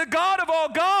only, the God of all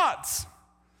gods.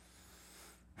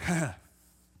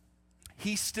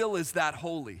 He still is that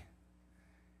holy.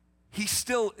 He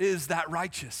still is that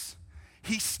righteous.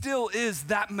 He still is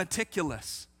that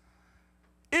meticulous.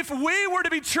 If we were to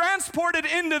be transported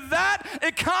into that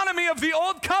economy of the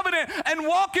old covenant and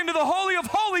walk into the Holy of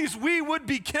Holies, we would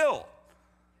be killed.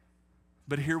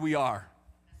 But here we are.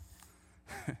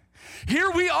 Here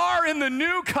we are in the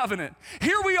new covenant.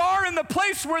 Here we are in the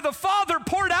place where the Father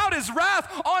poured out his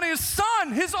wrath on his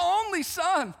Son, his only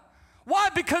Son. Why?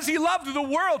 Because he loved the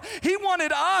world. He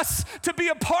wanted us to be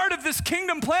a part of this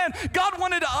kingdom plan. God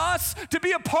wanted us to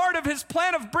be a part of his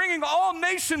plan of bringing all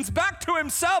nations back to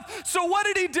himself. So what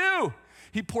did he do?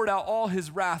 He poured out all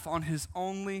his wrath on his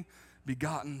only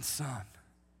begotten Son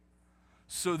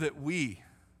so that we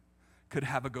could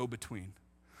have a go-between.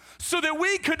 So that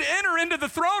we could enter into the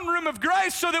throne room of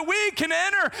grace, so that we can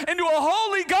enter into a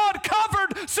holy God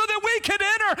covered, so that we could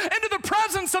enter into the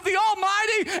presence of the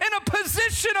Almighty in a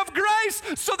position of grace,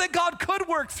 so that God could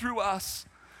work through us.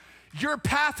 Your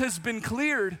path has been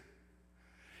cleared.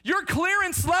 Your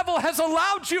clearance level has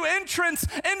allowed you entrance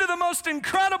into the most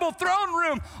incredible throne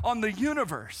room on the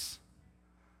universe.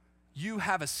 You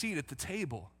have a seat at the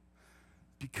table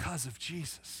because of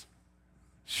Jesus.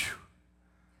 Whew.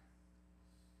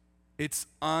 It's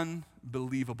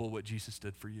unbelievable what Jesus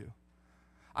did for you.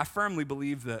 I firmly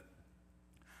believe that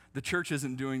the church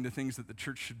isn't doing the things that the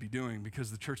church should be doing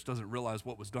because the church doesn't realize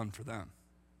what was done for them.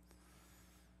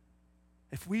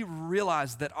 If we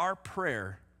realize that our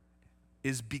prayer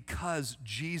is because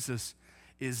Jesus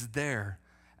is there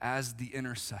as the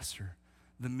intercessor,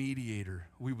 the mediator,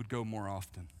 we would go more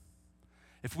often.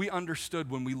 If we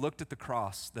understood when we looked at the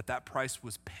cross that that price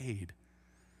was paid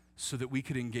so that we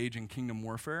could engage in kingdom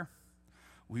warfare,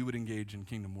 we would engage in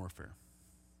kingdom warfare.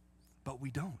 But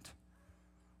we don't.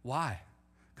 Why?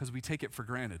 Because we take it for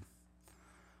granted.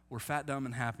 We're fat, dumb,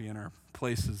 and happy in our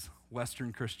place as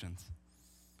Western Christians.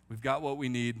 We've got what we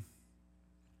need.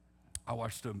 I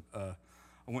went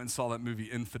and saw that movie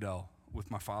Infidel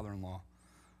with my father-in-law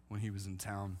when he was in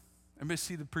town. Anybody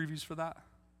see the previews for that?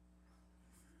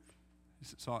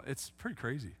 It's pretty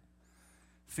crazy.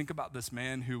 Think about this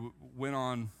man who went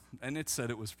on, and it said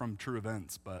it was from true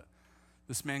events, but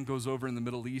this man goes over in the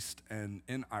Middle East and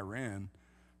in Iran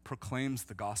proclaims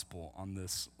the gospel on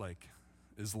this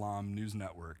Islam news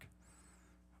network.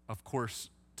 Of course,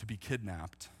 to be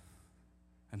kidnapped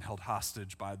and held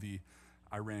hostage by the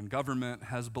Iran government,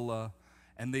 Hezbollah,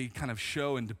 and they kind of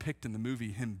show and depict in the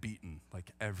movie him beaten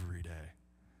every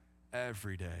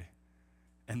day.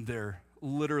 And they're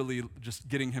literally just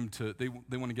getting him to, they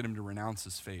want to get him to renounce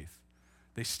his faith.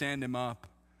 They stand him up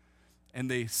and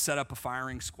they set up a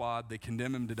firing squad. They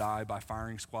condemn him to die by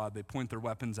firing squad. They point their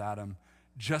weapons at him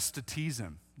just to tease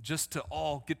him, just to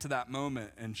all get to that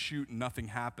moment and shoot and nothing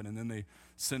happen. And then they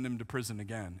send him to prison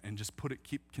again and just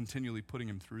keep continually putting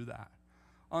him through that.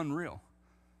 Unreal.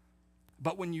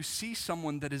 But when you see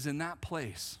someone that is in that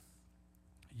place,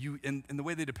 and the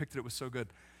way they depicted it was so good,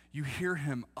 you hear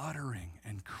him uttering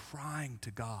and crying to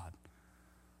God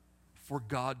for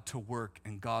God to work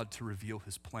and God to reveal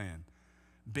his plan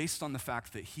based on the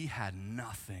fact that he had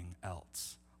nothing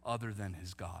else other than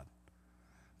his God.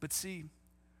 But see,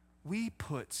 we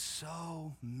put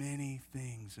so many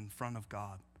things in front of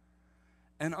God.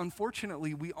 And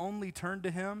unfortunately, we only turn to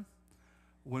him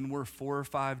when we're 4 or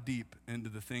 5 deep into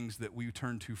the things that we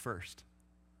turn to first.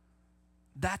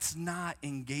 That's not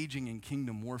engaging in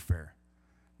kingdom warfare.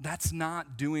 That's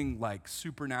not doing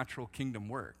supernatural kingdom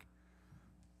work.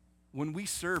 When we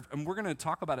serve, and we're going to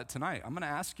talk about it tonight, I'm going to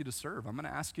ask you to serve. I'm going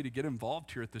to ask you to get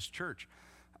involved here at this church.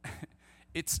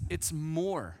 It's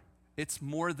more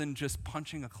than just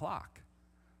punching a clock.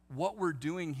 What we're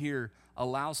doing here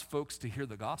allows folks to hear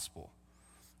the gospel,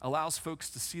 allows folks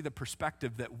to see the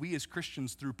perspective that we as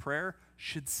Christians through prayer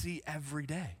should see every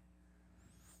day.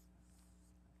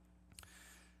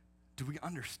 Do we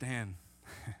understand?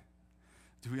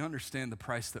 Do we understand the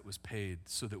price that was paid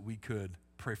so that we could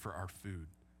pray for our food,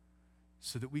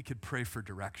 so that we could pray for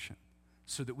direction,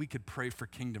 so that we could pray for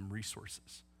kingdom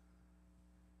resources.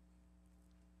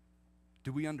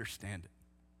 Do we understand it?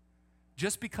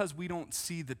 Just because we don't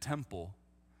see the temple,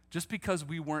 just because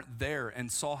we weren't there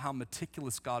and saw how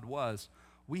meticulous God was,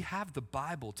 we have the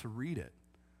Bible to read it.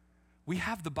 We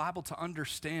have the Bible to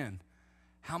understand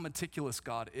how meticulous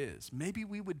God is. Maybe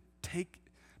we wouldn't take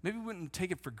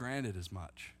it for granted as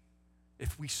much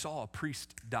if we saw a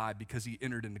priest die because he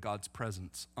entered into God's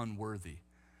presence unworthy.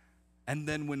 And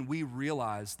then when we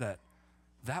realize that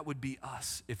that would be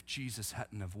us if Jesus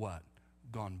hadn't have what?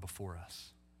 Gone before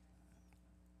us.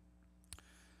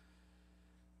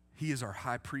 He is our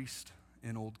high priest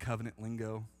in Old Covenant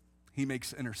lingo. He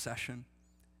makes intercession.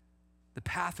 The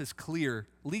path is clear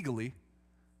legally.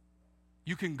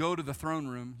 You can go to the throne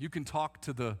room. You can talk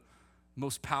to the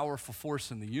most powerful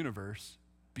force in the universe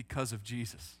because of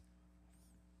Jesus.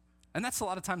 And that's a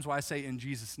lot of times why I say in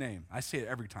Jesus' name. I say it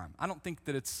every time. I don't think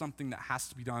that it's something that has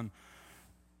to be done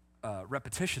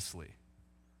repetitiously.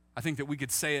 I think that we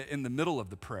could say it in the middle of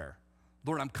the prayer.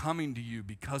 Lord, I'm coming to you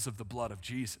because of the blood of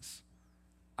Jesus.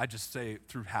 I just say it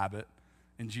through habit,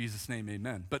 in Jesus' name,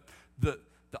 amen. But the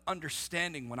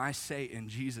understanding when I say in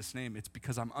Jesus' name, it's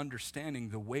because I'm understanding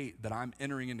the weight that I'm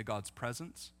entering into God's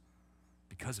presence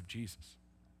because of Jesus.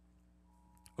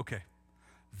 Okay,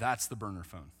 that's the burner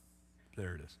phone.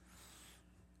 There it is.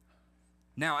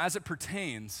 Now, as it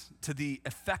pertains to the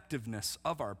effectiveness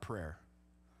of our prayer,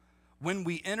 when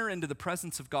we enter into the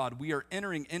presence of God, we are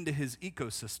entering into his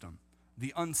ecosystem,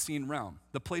 the unseen realm,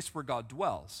 the place where God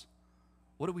dwells.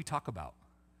 What do we talk about?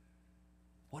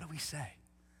 What do we say?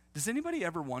 Does anybody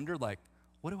ever wonder,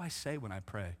 what do I say when I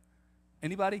pray?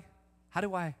 Anybody? What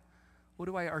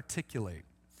do I articulate?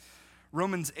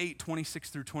 Romans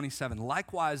 8:26-27.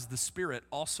 Likewise, the Spirit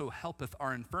also helpeth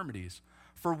our infirmities,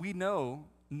 for we know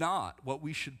not what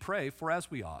we should pray for as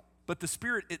we ought. But the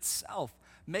Spirit itself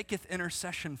maketh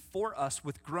intercession for us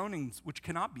with groanings which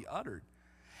cannot be uttered.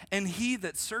 And he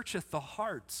that searcheth the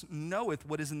hearts knoweth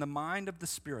what is in the mind of the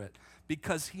Spirit,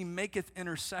 because he maketh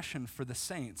intercession for the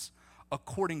saints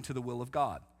according to the will of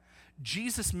God.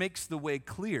 Jesus makes the way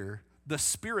clear. The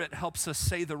Spirit helps us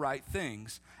say the right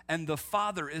things, and the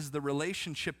Father is the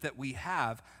relationship that we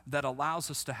have that allows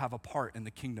us to have a part in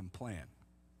the kingdom plan.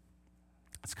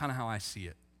 That's kind of how I see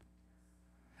it.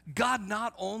 God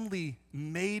not only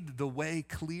made the way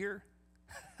clear,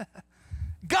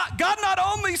 God not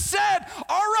only said,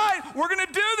 all right, we're going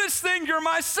to do this thing. You're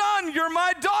my son. You're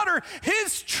my daughter.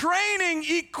 His training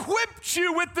equipped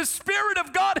you with the Spirit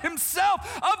of God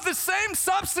himself, of the same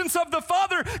substance of the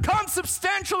Father,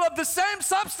 consubstantial of the same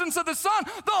substance of the Son.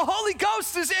 The Holy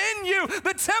Ghost is in you.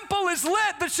 The temple is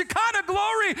lit. The Shekinah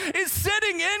glory is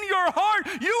sitting in your heart.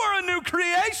 You are a new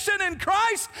creation in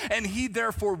Christ, and he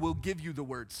therefore will give you the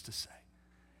words to say.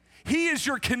 He is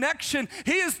your connection.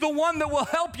 He is the one that will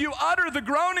help you utter the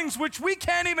groanings which we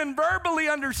can't even verbally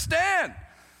understand.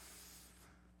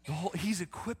 He's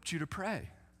equipped you to pray.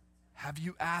 Have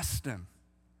you asked him?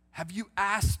 Have you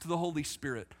asked the Holy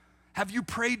Spirit? Have you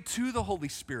prayed to the Holy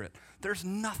Spirit? There's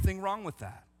nothing wrong with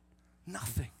that.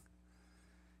 Nothing.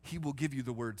 He will give you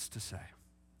the words to say.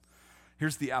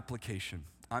 Here's the application.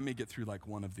 I may get through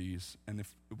one of these, and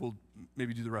if we'll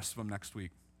maybe do the rest of them next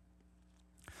week.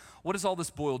 What does all this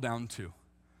boil down to?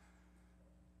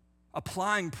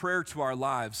 Applying prayer to our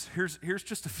lives, here's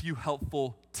just a few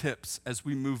helpful tips as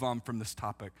we move on from this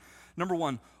topic. Number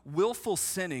one, willful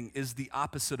sinning is the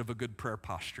opposite of a good prayer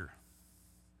posture.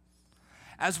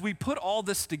 As we put all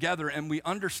this together and we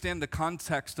understand the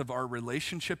context of our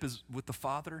relationship with the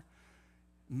Father,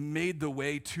 made the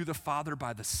way to the Father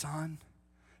by the Son,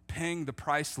 paying the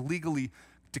price, legally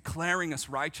declaring us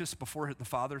righteous before the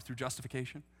Father through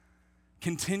justification,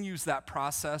 continues that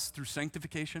process through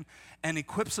sanctification, and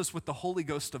equips us with the Holy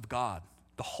Ghost of God,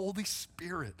 the Holy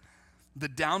Spirit, the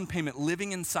down payment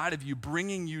living inside of you,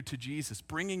 bringing you to Jesus,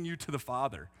 bringing you to the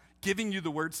Father, giving you the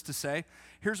words to say.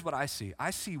 Here's what I see. I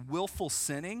see willful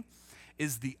sinning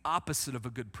is the opposite of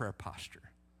a good prayer posture.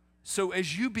 So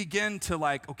as you begin to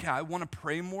okay, I want to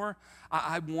pray more.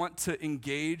 I want to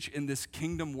engage in this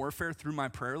kingdom warfare through my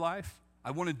prayer life. I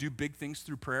want to do big things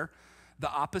through prayer. The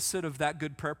opposite of that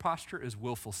good prayer posture is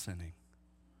willful sinning.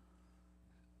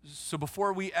 So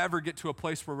before we ever get to a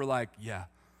place where we're yeah,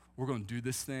 we're going to do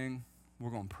this thing,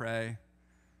 we're going to pray,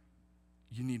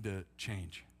 you need to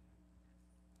change.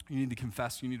 You need to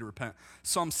confess, you need to repent.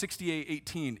 Psalm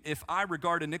 68:18, if I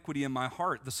regard iniquity in my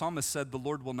heart, the psalmist said, the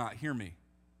Lord will not hear me.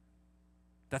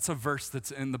 That's a verse that's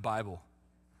in the Bible.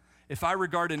 If I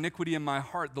regard iniquity in my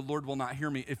heart, the Lord will not hear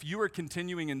me. If you are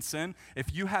continuing in sin,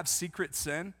 if you have secret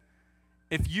sin,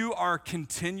 if you are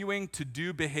continuing to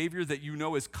do behavior that you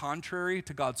know is contrary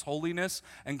to God's holiness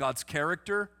and God's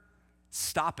character,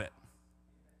 stop it.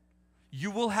 You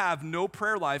will have no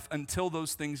prayer life until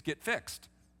those things get fixed.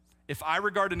 If I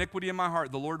regard iniquity in my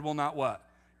heart, the Lord will not what?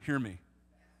 Hear me.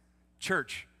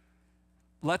 Church,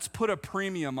 let's put a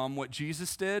premium on what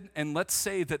Jesus did, and let's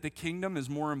say that the kingdom is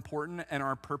more important and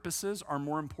our purposes are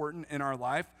more important in our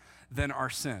life than our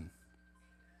sin.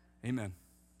 Amen.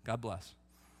 God bless.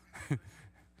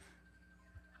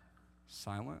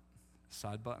 Silent?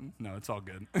 Side button? No, it's all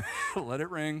good. Let it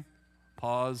ring.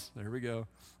 Pause. There we go.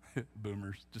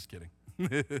 Boomers. Just kidding.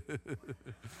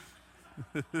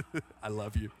 I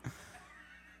love you.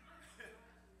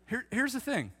 Here's the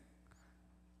thing.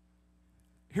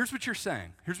 Here's what you're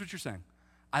saying.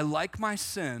 I like my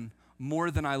sin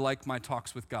more than I like my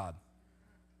talks with God.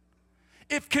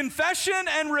 If confession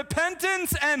and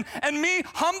repentance and me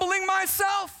humbling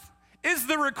myself is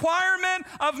the requirement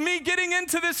of me getting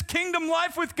into this kingdom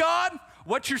life with God,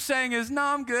 what you're saying is, no,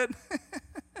 I'm good.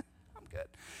 I'm good.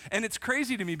 And it's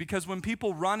crazy to me because when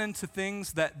people run into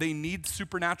things that they need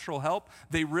supernatural help,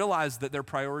 they realize that their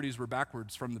priorities were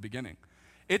backwards from the beginning.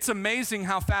 It's amazing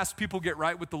how fast people get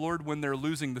right with the Lord when they're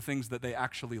losing the things that they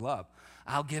actually love.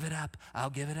 I'll give it up. I'll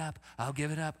give it up. I'll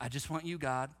give it up. I just want you,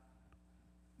 God.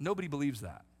 Nobody believes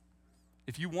that.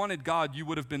 If you wanted God, you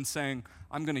would have been saying,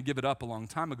 I'm going to give it up a long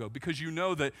time ago, because you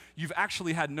know that you've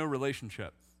actually had no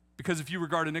relationship. Because if you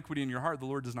regard iniquity in your heart, the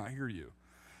Lord does not hear you.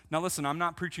 Now listen, I'm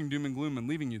not preaching doom and gloom and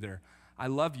leaving you there. I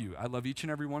love you. I love each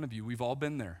and every one of you. We've all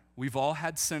been there. We've all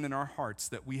had sin in our hearts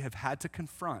that we have had to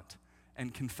confront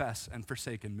and confess and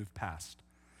forsake and move past.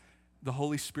 The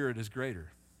Holy Spirit is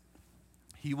greater.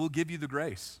 He will give you the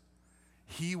grace.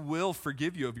 He will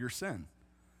forgive you of your sin.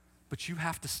 But you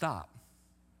have to stop.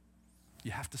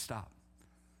 You have to stop.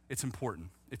 It's important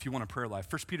if you want a prayer life.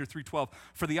 1 Peter 3:12,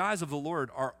 for the eyes of the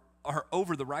Lord are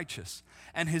over the righteous,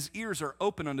 and his ears are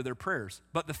open unto their prayers,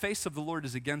 but the face of the Lord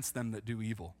is against them that do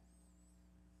evil.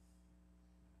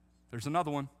 There's another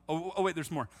one. Oh wait,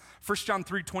 there's more. 1 John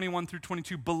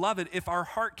 3:21-22, beloved, if our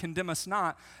heart condemn us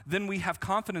not, then we have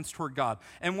confidence toward God,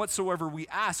 and whatsoever we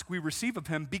ask, we receive of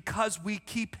him, because we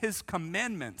keep his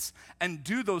commandments and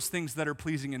do those things that are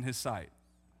pleasing in his sight.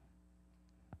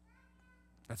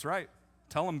 That's right.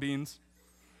 Tell him, Beans.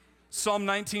 Psalm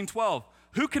 19:12,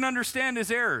 who can understand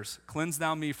his errors? Cleanse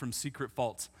thou me from secret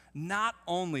faults. Not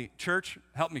only, church,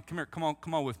 help me, come here, come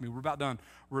on with me. We're about done.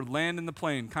 We're landing the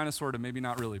plane, kind of, sort of, maybe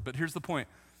not really. But here's the point.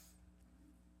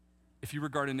 If you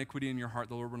regard iniquity in your heart,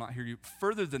 the Lord will not hear you.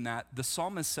 Further than that, the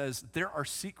psalmist says there are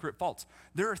secret faults.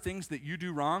 There are things that you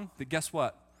do wrong that, guess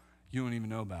what? You don't even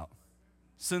know about.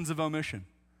 Sins of omission.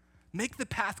 Make the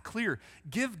path clear.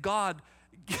 Give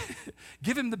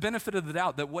him the benefit of the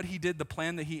doubt that what he did, the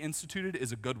plan that he instituted,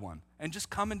 is a good one. And just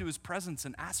come into his presence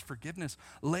and ask forgiveness.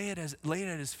 Lay it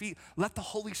at his feet. Let the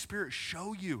Holy Spirit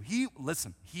show you. He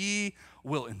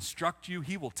will instruct you.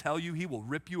 He will tell you. He will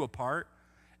rip you apart.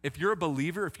 If you're a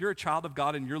believer, if you're a child of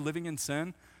God and you're living in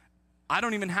sin, I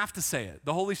don't even have to say it.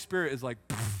 The Holy Spirit is like,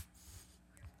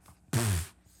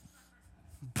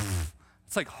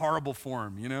 it's like horrible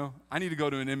form, you know? I need to go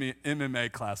to an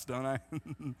MMA class, don't I?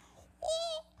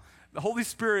 The Holy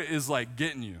Spirit is like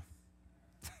getting you.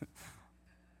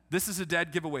 This is a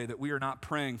dead giveaway that we are not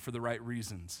praying for the right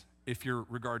reasons if you're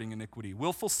regarding iniquity.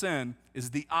 Willful sin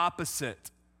is the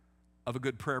opposite of a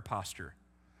good prayer posture.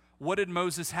 What did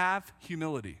Moses have?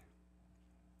 Humility.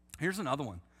 Here's another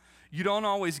one. You don't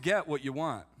always get what you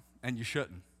want, and you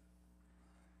shouldn't.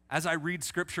 As I read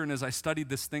scripture and as I studied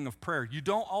this thing of prayer, you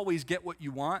don't always get what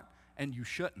you want, and you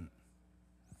shouldn't.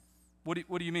 What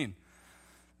do you mean?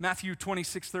 Matthew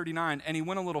 26:39, and he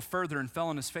went a little further and fell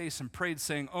on his face and prayed,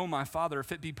 saying, oh, my Father,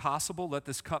 if it be possible, let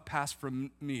this cup pass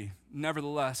from me.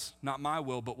 Nevertheless, not my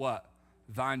will, but what?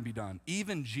 Thine be done.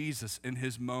 Even Jesus, in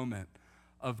his moment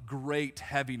of great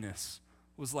heaviness,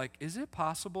 was like, is it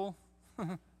possible?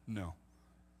 No.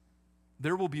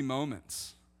 There will be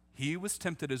moments. He was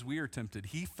tempted as we are tempted.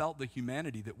 He felt the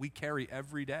humanity that we carry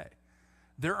every day.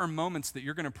 There are moments that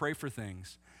you're going to pray for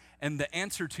things, and the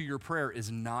answer to your prayer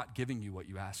is not giving you what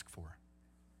you ask for.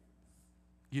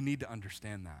 You need to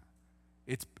understand that.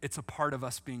 It's a part of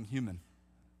us being human.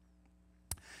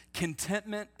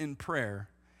 Contentment in prayer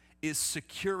is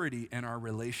security in our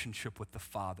relationship with the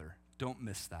Father. Don't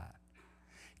miss that.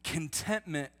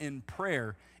 Contentment in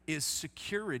prayer is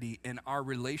security in our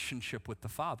relationship with the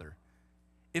Father.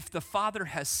 If the Father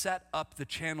has set up the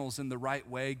channels in the right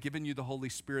way, given you the Holy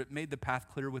Spirit, made the path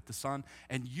clear with the Son,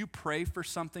 and you pray for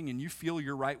something and you feel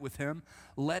you're right with him,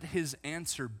 let his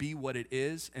answer be what it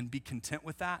is and be content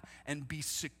with that and be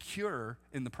secure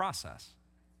in the process.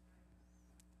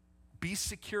 Be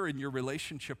secure in your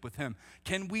relationship with him.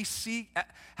 Can we see,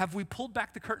 have we pulled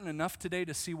back the curtain enough today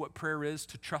to see what prayer is,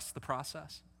 to trust the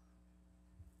process?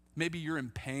 Maybe you're in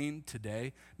pain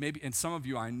today. Maybe, and some of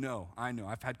you, I know,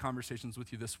 I've had conversations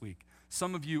with you this week.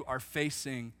 Some of you are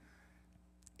facing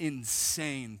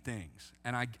insane things,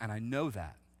 and I know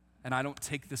that, and I don't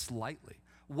take this lightly.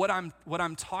 What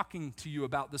I'm talking to you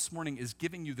about this morning is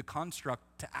giving you the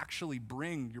construct to actually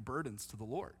bring your burdens to the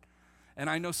Lord. And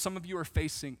I know some of you are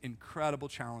facing incredible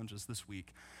challenges this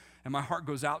week, and my heart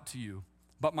goes out to you,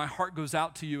 but my heart goes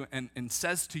out to you and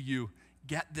says to you,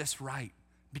 get this right,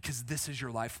 because this is your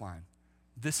lifeline.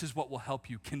 This is what will help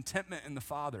you. Contentment in the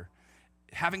Father,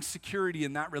 having security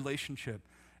in that relationship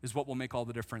is what will make all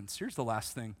the difference. Here's the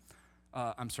last thing.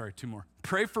 Two more.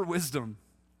 Pray for wisdom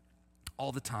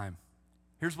all the time.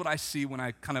 Here's what I see when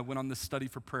I kind of went on this study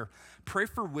for prayer. Pray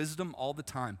for wisdom all the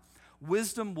time.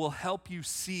 Wisdom will help you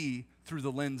see through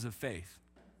the lens of faith.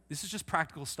 This is just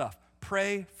practical stuff.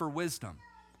 Pray for wisdom.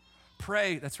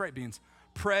 Pray, that's right, Beans.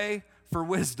 Pray for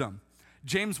wisdom.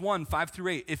 James 1,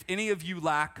 5-8, if any of you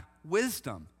lack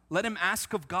wisdom, let him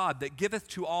ask of God that giveth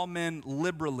to all men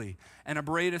liberally and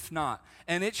upbraideth not,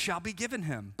 and it shall be given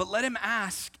him. But let him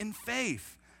ask in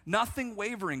faith, nothing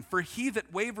wavering, for he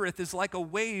that wavereth is like a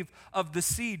wave of the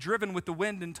sea driven with the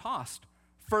wind and tossed.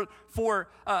 For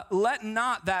let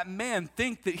not that man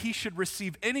think that he should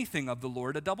receive anything of the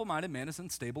Lord. A double-minded man is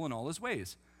unstable in all his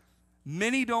ways.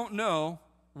 Many don't know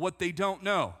what they don't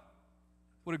know.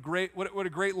 What a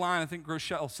great line. I think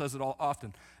Groeschel says it all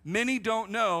often. Many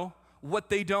don't know what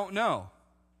they don't know.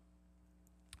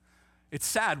 It's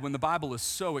sad when the Bible is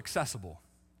so accessible.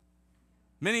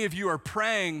 Many of you are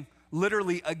praying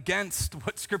literally against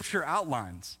what Scripture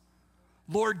outlines.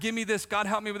 Lord, give me this. God,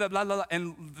 help me with that, blah, blah, blah.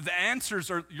 And the answers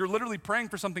are, you're literally praying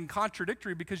for something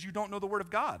contradictory because you don't know the Word of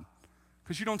God,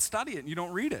 because you don't study it and you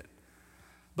don't read it.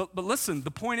 But listen,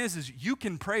 the point is you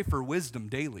can pray for wisdom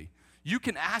daily. You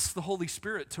can ask the Holy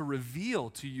Spirit to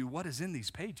reveal to you what is in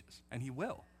these pages, and he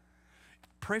will.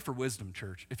 Pray for wisdom,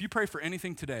 church. If you pray for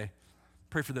anything today,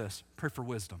 pray for this. Pray for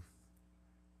wisdom.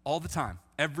 All the time,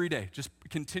 every day. Just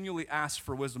continually ask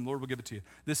for wisdom. Lord will give it to you.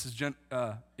 This is,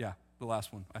 the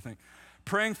last one, I think.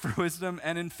 Praying for wisdom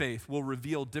and in faith will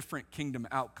reveal different kingdom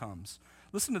outcomes.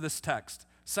 Listen to this text,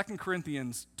 2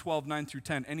 Corinthians 12,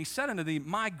 9-10. And he said unto thee,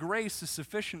 my grace is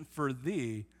sufficient for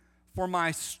thee, for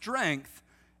my strength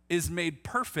is made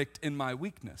perfect in my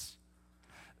weakness.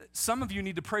 Some of you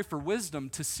need to pray for wisdom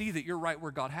to see that you're right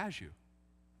where God has you.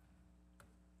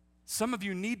 Some of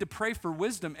you need to pray for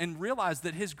wisdom and realize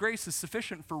that his grace is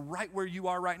sufficient for right where you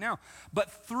are right now. But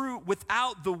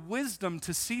without the wisdom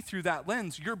to see through that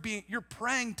lens, you're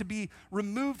praying to be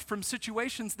removed from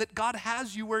situations that God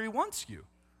has you where he wants you.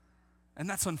 And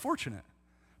that's unfortunate.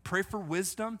 Pray for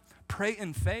wisdom, pray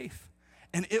in faith,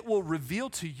 and it will reveal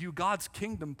to you God's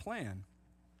kingdom plan.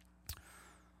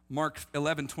 Mark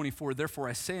 11:24, therefore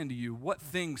I say unto you, what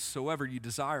things soever you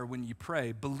desire when you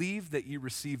pray, believe that ye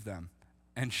receive them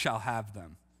and shall have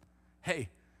them. Hey,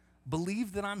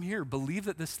 believe that I'm here. Believe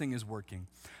that this thing is working.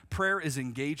 Prayer is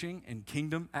engaging in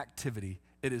kingdom activity.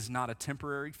 It is not a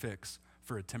temporary fix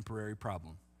for a temporary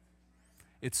problem.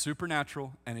 It's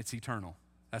supernatural and it's eternal.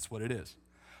 That's what it is.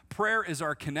 Prayer is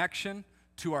our connection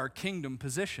to our kingdom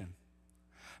position.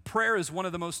 Prayer is one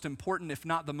of the most important, if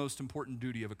not the most important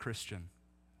duty of a Christian.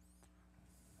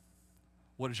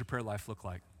 What does your prayer life look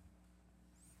like?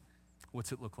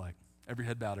 What's it look like? Every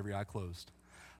head bowed, every eye closed.